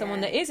to hear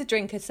someone that is a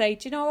drinker say,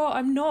 do you know what,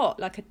 I'm not,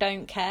 like, I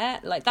don't care.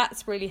 Like,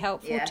 that's really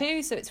helpful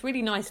too. So it's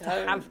really nice to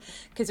have,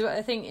 because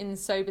I think in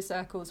sober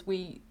circles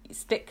we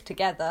stick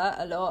together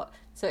a lot,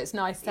 so it's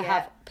nice to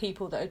have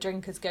people that are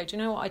drinkers go, do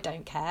you know what, I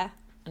don't care.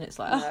 And it's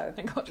like, oh,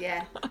 thank God.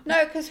 Yeah.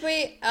 No, because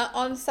we,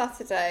 on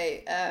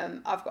Saturday,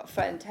 I've got a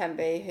friend,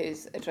 Tembi,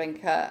 who's a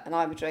drinker, and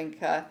I'm a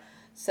drinker.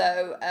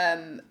 So,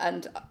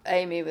 and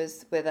Amy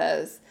was with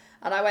us.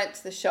 And I went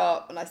to the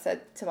shop and I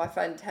said to my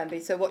friend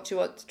Tembi, so what do you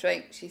want to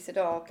drink? She said,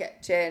 oh, I'll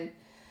get gin.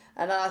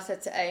 And then I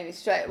said to Amy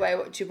straight away,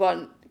 what do you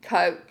want?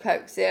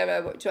 Coke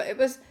Zero, what do you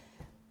want?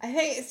 I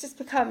think it's just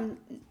become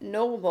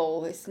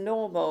normal. It's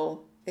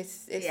normal.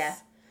 It's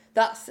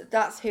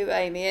that's who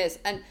Amy is.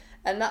 And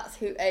that's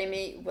who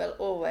Amy will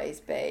always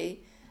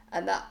be.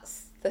 And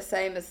that's the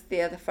same as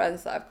the other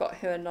friends that I've got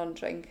who are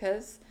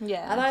non-drinkers.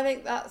 Yeah. And I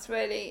think that's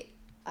really,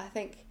 I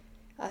think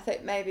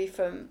maybe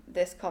from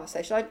this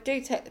conversation, I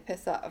do take the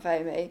piss out of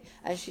Amy,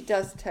 and she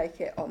does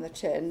take it on the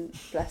chin,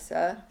 bless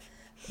her.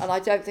 And I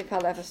don't think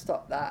I'll ever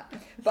stop that.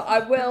 But I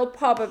will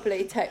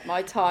probably take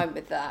my time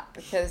with that,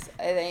 because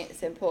I think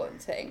it's important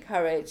to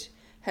encourage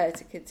her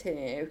to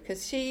continue.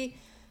 Because she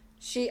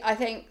I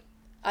think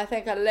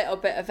a little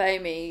bit of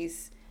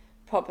Amy's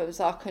problems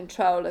are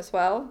control as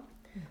well.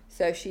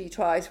 So she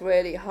tries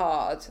really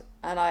hard,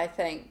 and I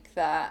think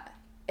that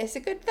it's a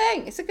good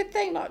thing. It's a good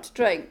thing not to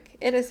drink.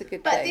 It is a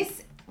good thing.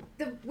 But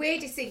the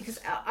weirdest thing, because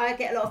I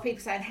get a lot of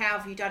people saying, how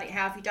have you done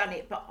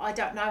it? But I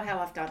don't know how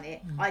I've done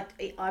it.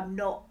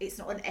 It's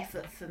not an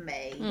effort for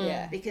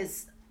me,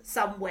 because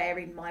somewhere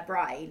in my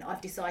brain I've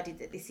decided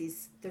that this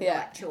is the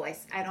right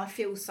choice, and I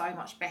feel so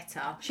much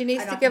better. She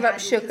needs to give up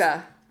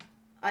sugar.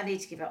 I need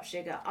to give up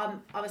sugar.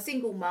 I'm a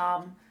single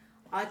mum.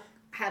 I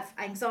have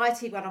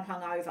anxiety when I'm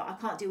hungover. I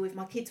can't deal with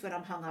my kids when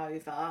I'm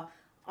hungover.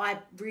 I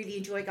really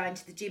enjoy going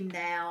to the gym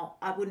now.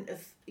 I wouldn't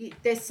have...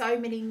 There's so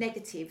many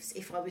negatives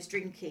if I was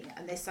drinking,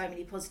 and there's so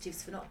many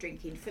positives for not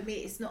drinking. For me,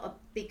 it's not a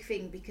big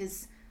thing,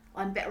 because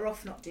I'm better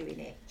off not doing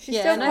it. She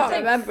still can't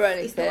remember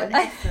anything. It's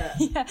not an effort.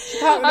 She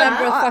can't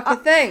remember a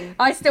fucking thing.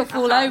 I still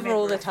fall over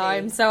all the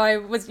time, so I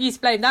was used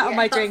to blame that on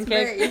my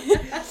drinking.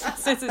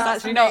 So it's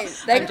actually not...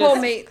 They call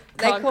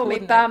me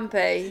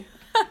Bambi.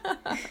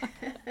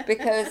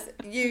 Because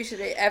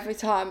usually every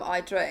time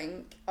I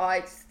drink,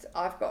 I've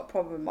got a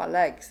problem with my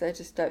legs. They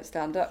just don't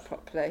stand up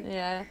properly.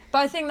 Yeah, but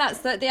I think that's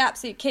the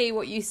absolute key.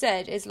 What you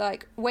said is,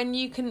 like, when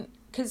you can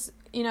because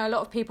you know, a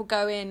lot of people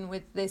go in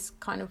with this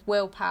kind of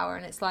willpower,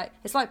 and it's like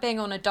being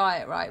on a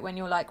diet, right? When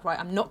you're like, right,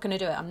 I'm not going to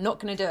do it, I'm not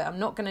going to do it, I'm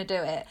not going to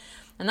do it.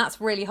 And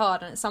that's really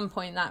hard. And at some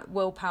point that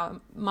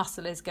willpower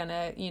muscle is going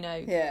to, you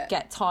know,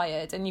 get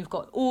tired, and you've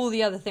got all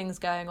the other things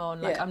going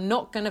on. Like, I'm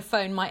not going to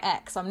phone my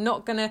ex. I'm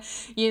not going to,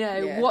 you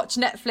know, watch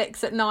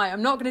Netflix at night.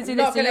 I'm not going to do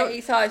this. I'm not going to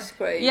eat ice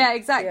cream. Yeah,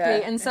 exactly.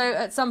 Yeah. And so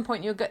at some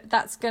point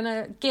that's going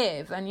to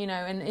give. And, you know,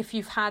 and if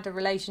you've had a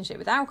relationship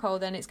with alcohol,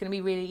 then it's going to be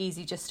really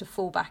easy just to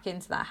fall back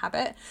into that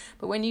habit.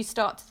 But when you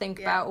start to think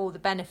about all the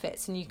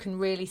benefits, and you can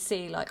really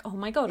see like, oh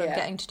my God, I'm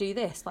getting to do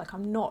this. Like,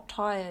 I'm not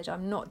tired.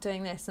 I'm not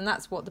doing this. And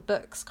that's what the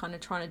book's kind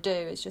of trying to do,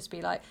 is just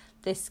be like,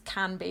 this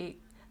can be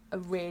a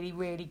really,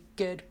 really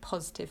good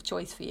positive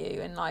choice for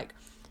you. And like,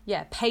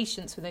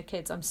 patience with the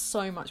kids. I'm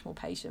so much more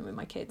patient with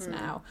my kids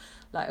now.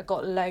 Like, I've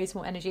got loads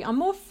more energy. I'm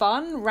more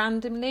fun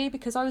randomly,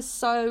 because I was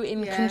so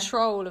in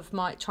control of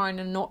my trying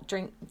to not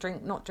drink,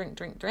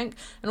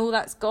 and all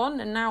that's gone.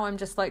 And now I'm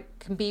just like,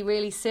 can be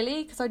really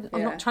silly, because I'm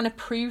not trying to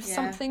prove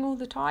something all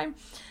the time.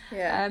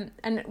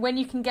 And when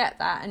you can get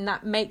that and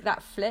that make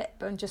that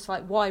flip, and just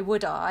like, why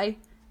would I?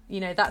 You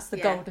know, that's the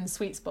golden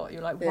sweet spot.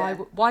 You're like,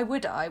 why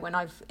would I, when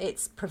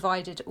it's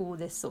provided all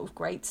this sort of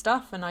great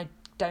stuff, and I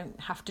don't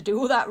have to do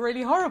all that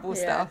really horrible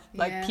stuff,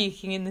 like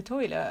puking in the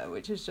toilet,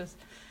 which is just...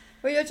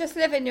 Well, you're just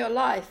living your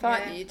life,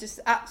 aren't you? You're just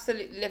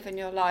absolutely living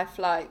your life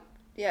like,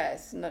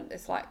 it's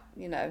like,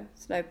 you know,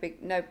 it's no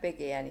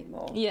biggie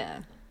anymore.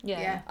 Yeah.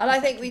 And I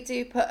think we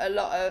do put a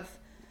lot of...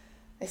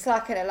 It's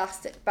like an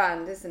elastic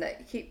band, isn't it?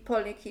 You keep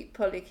pulling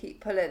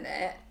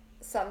it.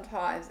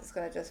 Sometimes it's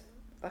going to just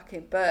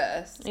fucking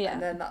burst,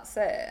 and then that's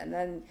it, and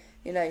then,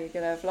 you know, you're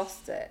gonna have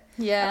lost it.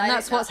 And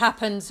that's what's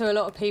happened to a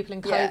lot of people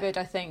in COVID,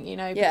 I think, you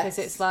know, because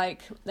it's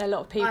like a lot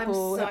of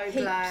people... I'm so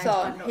glad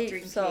I'm not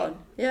drinking,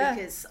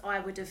 because I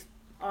would have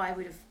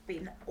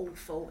been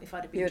awful if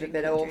I'd have been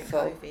drinking during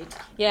COVID.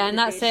 And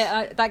that's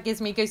it. That gives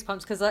me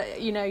goosebumps, because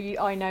you know,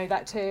 I know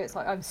that too. It's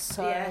like, I'm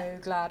so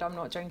glad I'm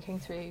not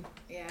drinking through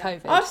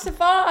COVID. I've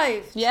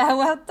survived. Yeah,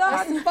 well done.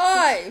 I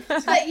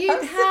survived. But you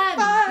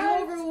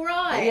can. You're all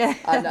right. Yeah,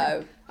 I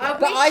know.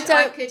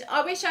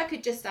 I wish I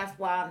could just have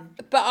one.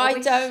 But I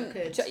don't.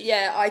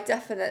 I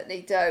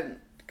definitely don't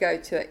go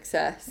to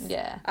excess.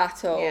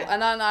 At all.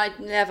 And I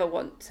never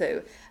want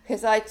to,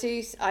 because I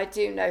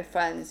do know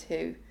friends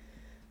who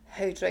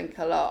drink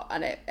a lot,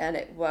 and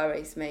it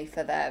worries me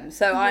for them.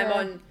 So I'm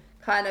on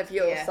kind of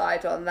your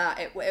side on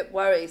that. It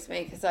worries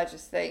me, because I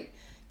just think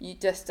you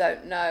just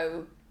don't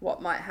know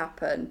what might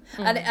happen,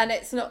 and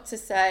it's not to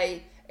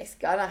say it's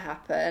gonna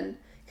happen.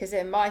 Because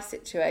in my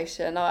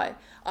situation, I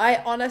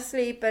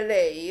honestly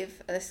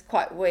believe, and this is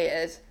quite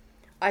weird,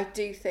 I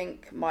do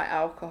think my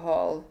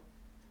alcohol,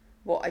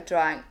 what I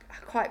drank,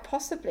 quite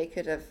possibly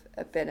could have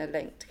been a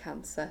link to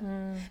cancer.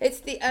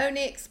 It's the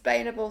only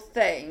explainable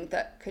thing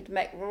that could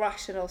make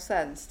rational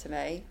sense to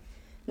me.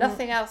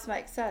 Nothing else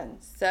makes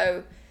sense.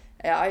 So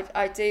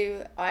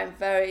I'm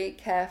very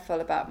careful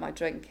about my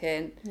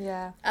drinking.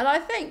 And I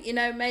think, you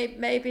know,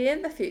 maybe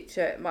in the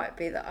future it might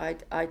be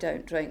that I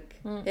don't drink.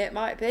 It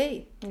might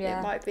be.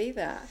 It might be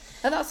that.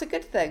 And that's a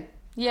good thing.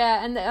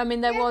 And I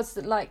mean,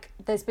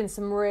 there's been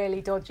some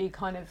really dodgy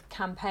kind of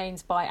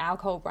campaigns by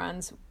alcohol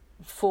brands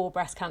for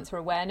Breast Cancer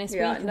Awareness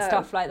Week and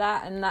stuff like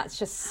that, and that's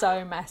just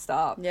so messed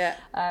up.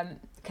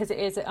 Because it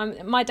is,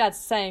 my dad's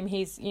the same.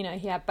 He's, you know,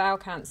 he had bowel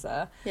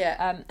cancer,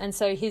 and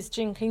so his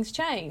drinking's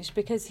changed,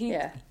 because he,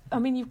 I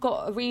mean, you've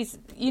got a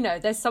reason, you know,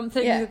 there's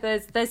something,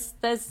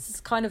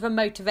 there's kind of a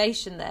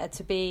motivation there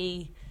to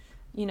be,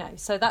 you know,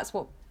 so that's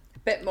what, a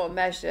bit more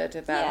measured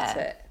about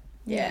it.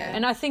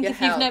 And I think if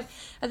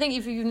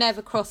you've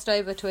never crossed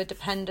over to a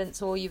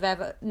dependence, or you've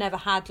never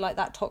had like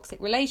that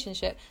toxic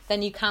relationship,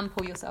 then you can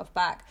pull yourself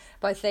back.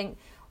 But I think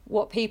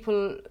what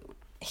people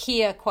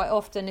hear quite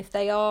often, if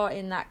they are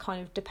in that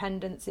kind of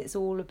dependence, it's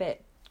all a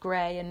bit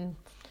grey and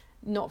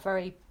not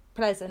very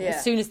pleasant.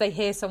 As soon as they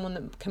hear someone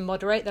that can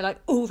moderate, they're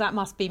like, oh, that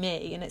must be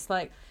me. And it's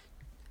like,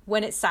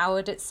 when it's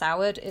soured, it's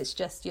soured. It's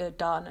just, you're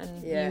done,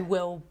 and you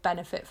will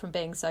benefit from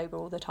being sober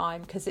all the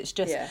time, because it's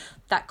just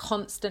that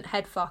constant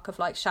head fuck of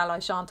like, shall I,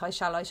 shan't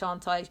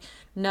I?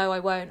 No, I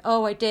won't.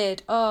 Oh, I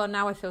did. Oh,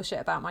 now I feel shit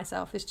about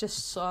myself. It's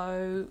just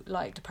so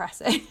like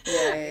depressing.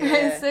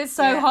 It's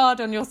so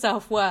hard on your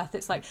self-worth.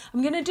 It's like,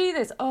 I'm going to do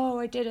this. Oh,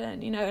 I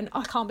didn't, you know, and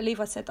I can't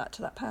believe I said that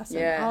to that person.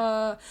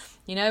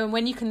 You know, and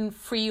when you can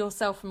free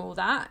yourself from all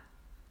that,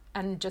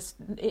 and just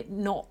it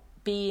not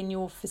be in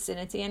your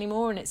vicinity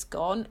anymore, and it's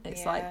gone,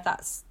 it's like,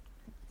 that's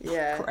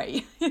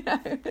great, you know.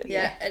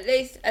 At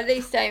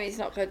least Amy's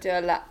not going to do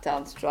a lap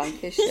dance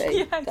drunk, is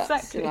she?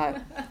 Exactly. You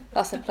know,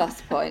 that's a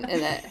plus point,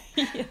 isn't it?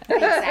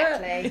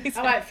 Exactly.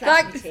 I won't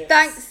flash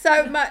Thanks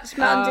so much,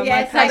 Mandy,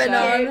 for coming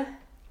on.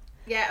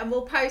 And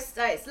we'll post,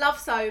 it's Love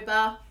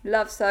Sober.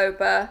 What's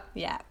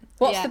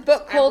the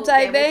book And called,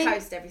 Amy? We'll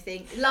post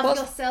everything. Love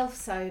Yourself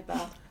Sober.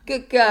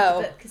 Good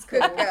girl. The book is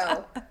called. Good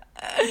girl.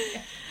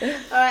 All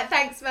right,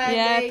 thanks,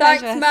 Mandy.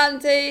 Thanks,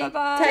 Mandy.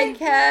 Bye-bye. Take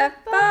care.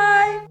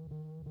 Bye.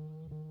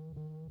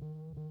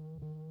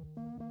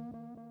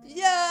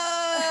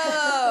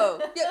 Yo!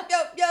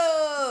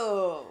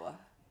 Yo!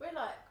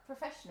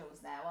 professionals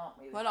now, aren't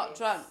we? We're not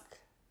drunk.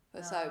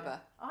 We're sober.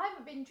 I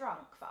haven't been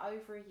drunk for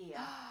over a year.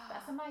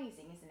 That's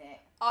amazing, isn't it?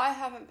 I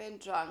haven't been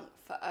drunk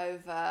for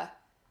over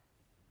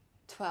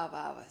 12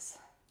 hours.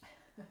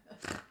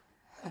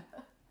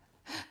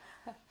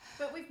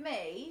 But with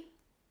me,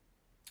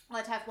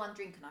 I'd have one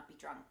drink and I'd be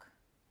drunk.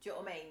 Do you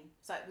know what I mean?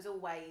 So it was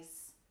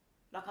always,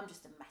 like, I'm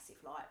just a massive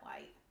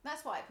lightweight.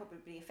 That's why it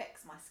probably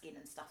affects my skin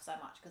and stuff so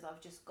much, because I've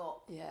just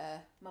got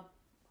my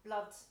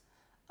blood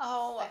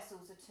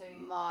vessels are too.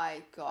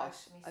 My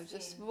gosh, I'm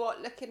just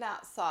looking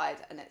outside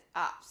and it's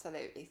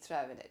absolutely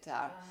throwing it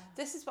down.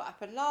 This is what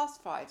happened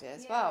last Friday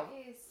as well. Yeah,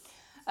 it is.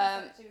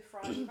 It's to do with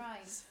Friday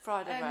rain.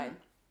 Friday rain.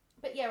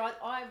 But yeah,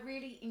 I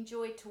really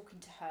enjoyed talking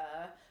to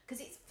her, because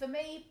it's, for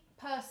me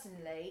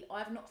personally,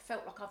 I've not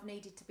felt like I've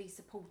needed to be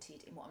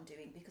supported in what I'm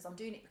doing, because I'm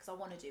doing it because I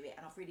want to do it,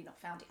 and I've really not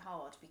found it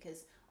hard,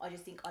 because I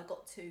just think I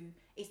got to,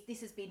 this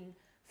has been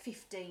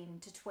 15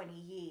 to 20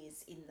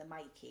 years in the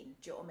making.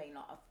 Do you know what I mean?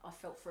 Like I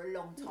felt for a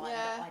long time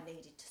that I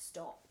needed to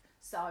stop.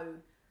 So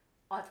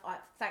I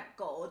thank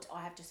God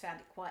I have just found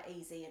it quite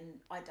easy,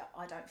 and I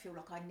don't feel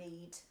like I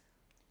need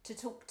to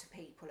talk to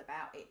people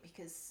about it,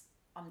 because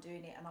I'm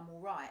doing it and I'm all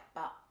right.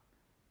 But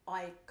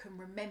I can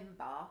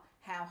remember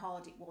how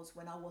hard it was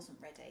when I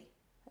wasn't ready.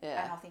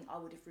 Yeah. And I think I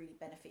would have really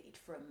benefited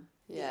from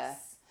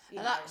this.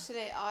 And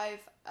actually,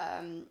 I've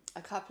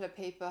a couple of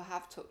people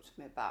have talked to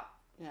me about,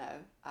 you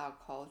know,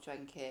 alcohol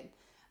drinking,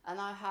 and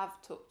I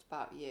have talked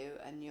about you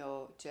and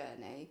your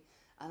journey,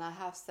 and I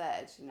have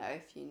said, you know,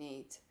 if you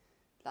need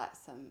like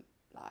some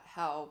like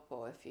help,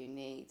 or if you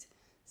need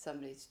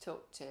somebody to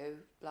talk to,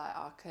 like,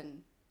 I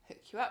can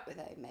hook you up with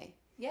Amy.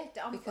 Yeah,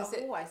 I'm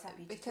always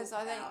happy to because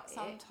talk I think about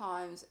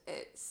sometimes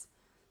it's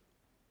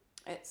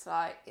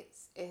like,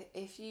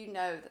 if you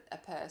know a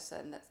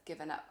person that's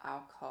given up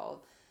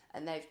alcohol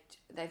and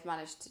they've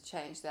managed to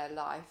change their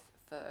life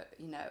for,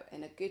 you know,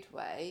 in a good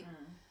way,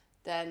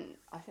 then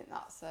I think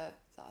that's a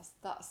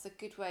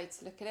good way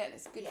to look at it.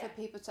 It's good for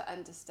people to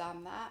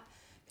understand that,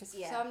 because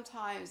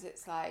sometimes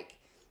it's like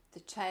the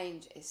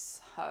change is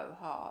so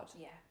hard.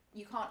 Yeah,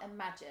 you can't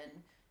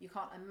imagine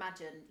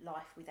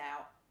life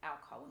without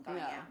alcohol and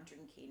going out and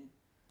drinking.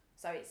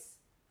 So I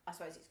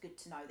suppose it's good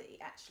to know that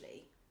it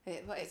actually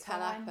it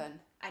can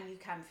happen, and you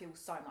can feel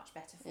so much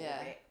better for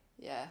it.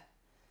 Yeah.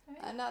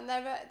 And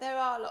there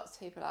are lots of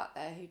people out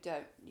there who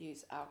don't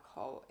use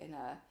alcohol in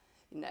a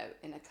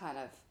kind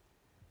of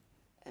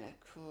in a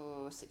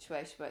cool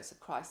situation where it's a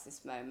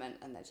crisis moment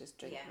and they're just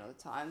drinking all the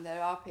time.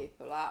 There are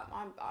people out.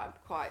 I'm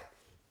quite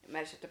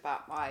measured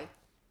about my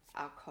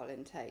alcohol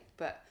intake,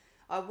 but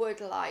I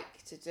would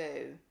like to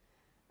do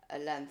a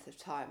length of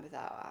time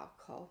without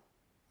alcohol.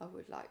 I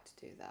would like to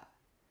do that.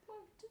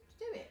 Well,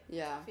 do it.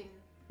 Yeah.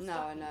 No,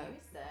 I know. You,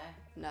 is there?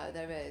 No,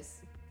 there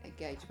is.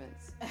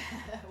 Engagements.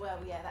 Well,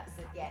 yeah, that's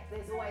it. Yeah,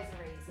 there's always a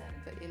reason.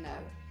 But you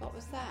know, what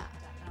was that? I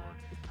don't know.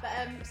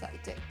 But was that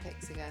your dick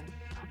pics again?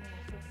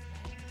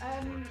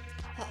 Yeah,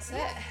 that's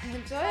it.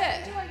 Enjoy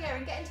it.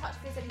 And get in touch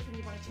if there's anything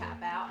you want to chat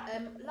about.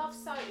 Love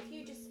Sober. If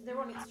you just, they're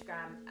on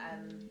Instagram.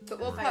 But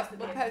we'll post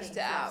it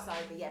out. Love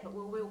Sober, but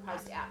we'll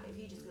post it out. But if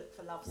you just look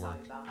for Love Sober.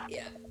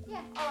 Yeah.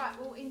 Yeah. All right.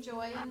 We'll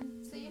enjoy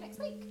and see you next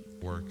week.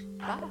 Work.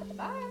 Bye.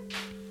 Bye.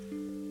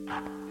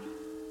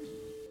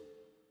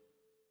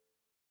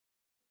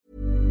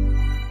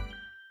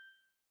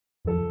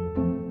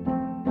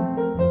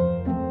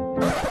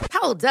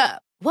 Hold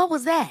up. What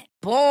was that?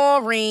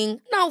 Boring.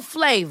 No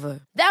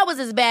flavor. That was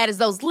as bad as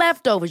those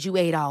leftovers you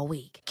ate all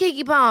week.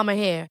 Keke Palmer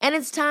here, and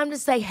it's time to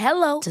say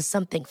hello to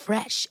something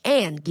fresh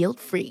and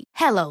guilt-free.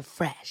 Hello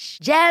Fresh.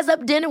 Jazz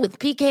up dinner with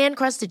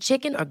pecan-crusted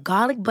chicken or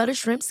garlic butter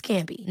shrimp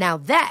scampi. Now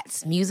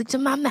that's music to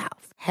my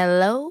mouth.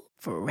 Hello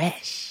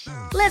Fresh.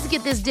 Let's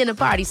get this dinner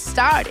party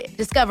started.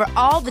 Discover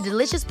all the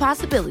delicious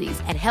possibilities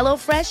at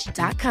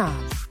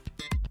HelloFresh.com.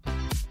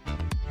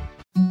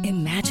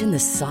 Imagine the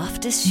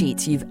softest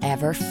sheets you've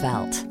ever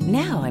felt.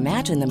 Now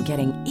imagine them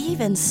getting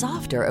even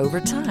softer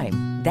over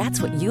time.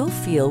 That's what you'll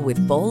feel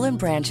with Boll &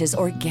 Branch's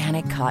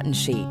organic cotton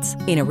sheets.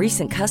 In a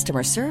recent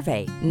customer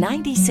survey,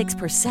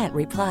 96%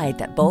 replied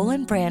that Boll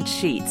 & Branch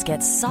sheets get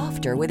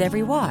softer with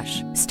every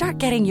wash. Start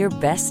getting your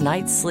best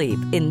night's sleep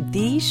in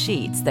these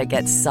sheets that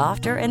get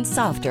softer and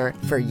softer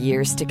for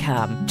years to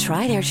come.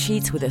 Try their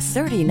sheets with a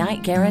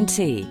 30-night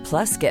guarantee.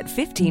 Plus, get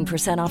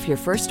 15% off your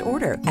first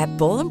order at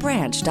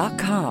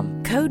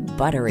BollandBranch.com. Code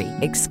BUTTERY.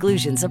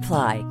 Exclusions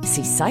apply.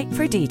 See site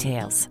for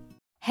details.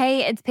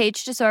 Hey, it's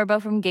Paige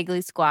DeSorbo from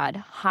Giggly Squad.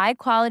 High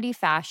quality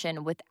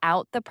fashion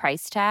without the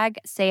price tag.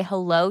 Say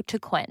hello to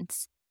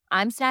Quince.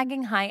 I'm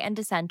snagging high-end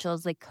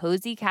essentials like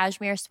cozy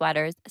cashmere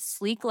sweaters,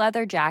 sleek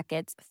leather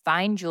jackets,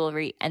 fine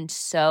jewelry, and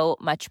so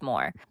much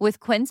more. With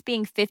Quince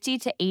being 50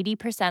 to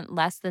 80%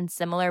 less than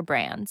similar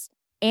brands.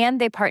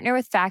 And they partner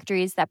with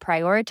factories that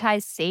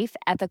prioritize safe,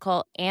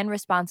 ethical, and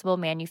responsible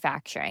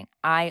manufacturing.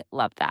 I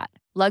love that.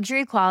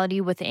 Luxury quality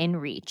within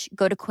reach.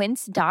 Go to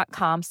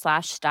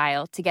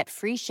quince.com/style to get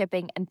free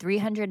shipping and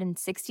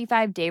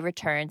 365-day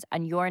returns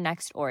on your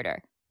next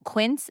order.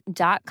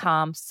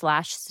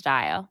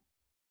 Quince.com/style.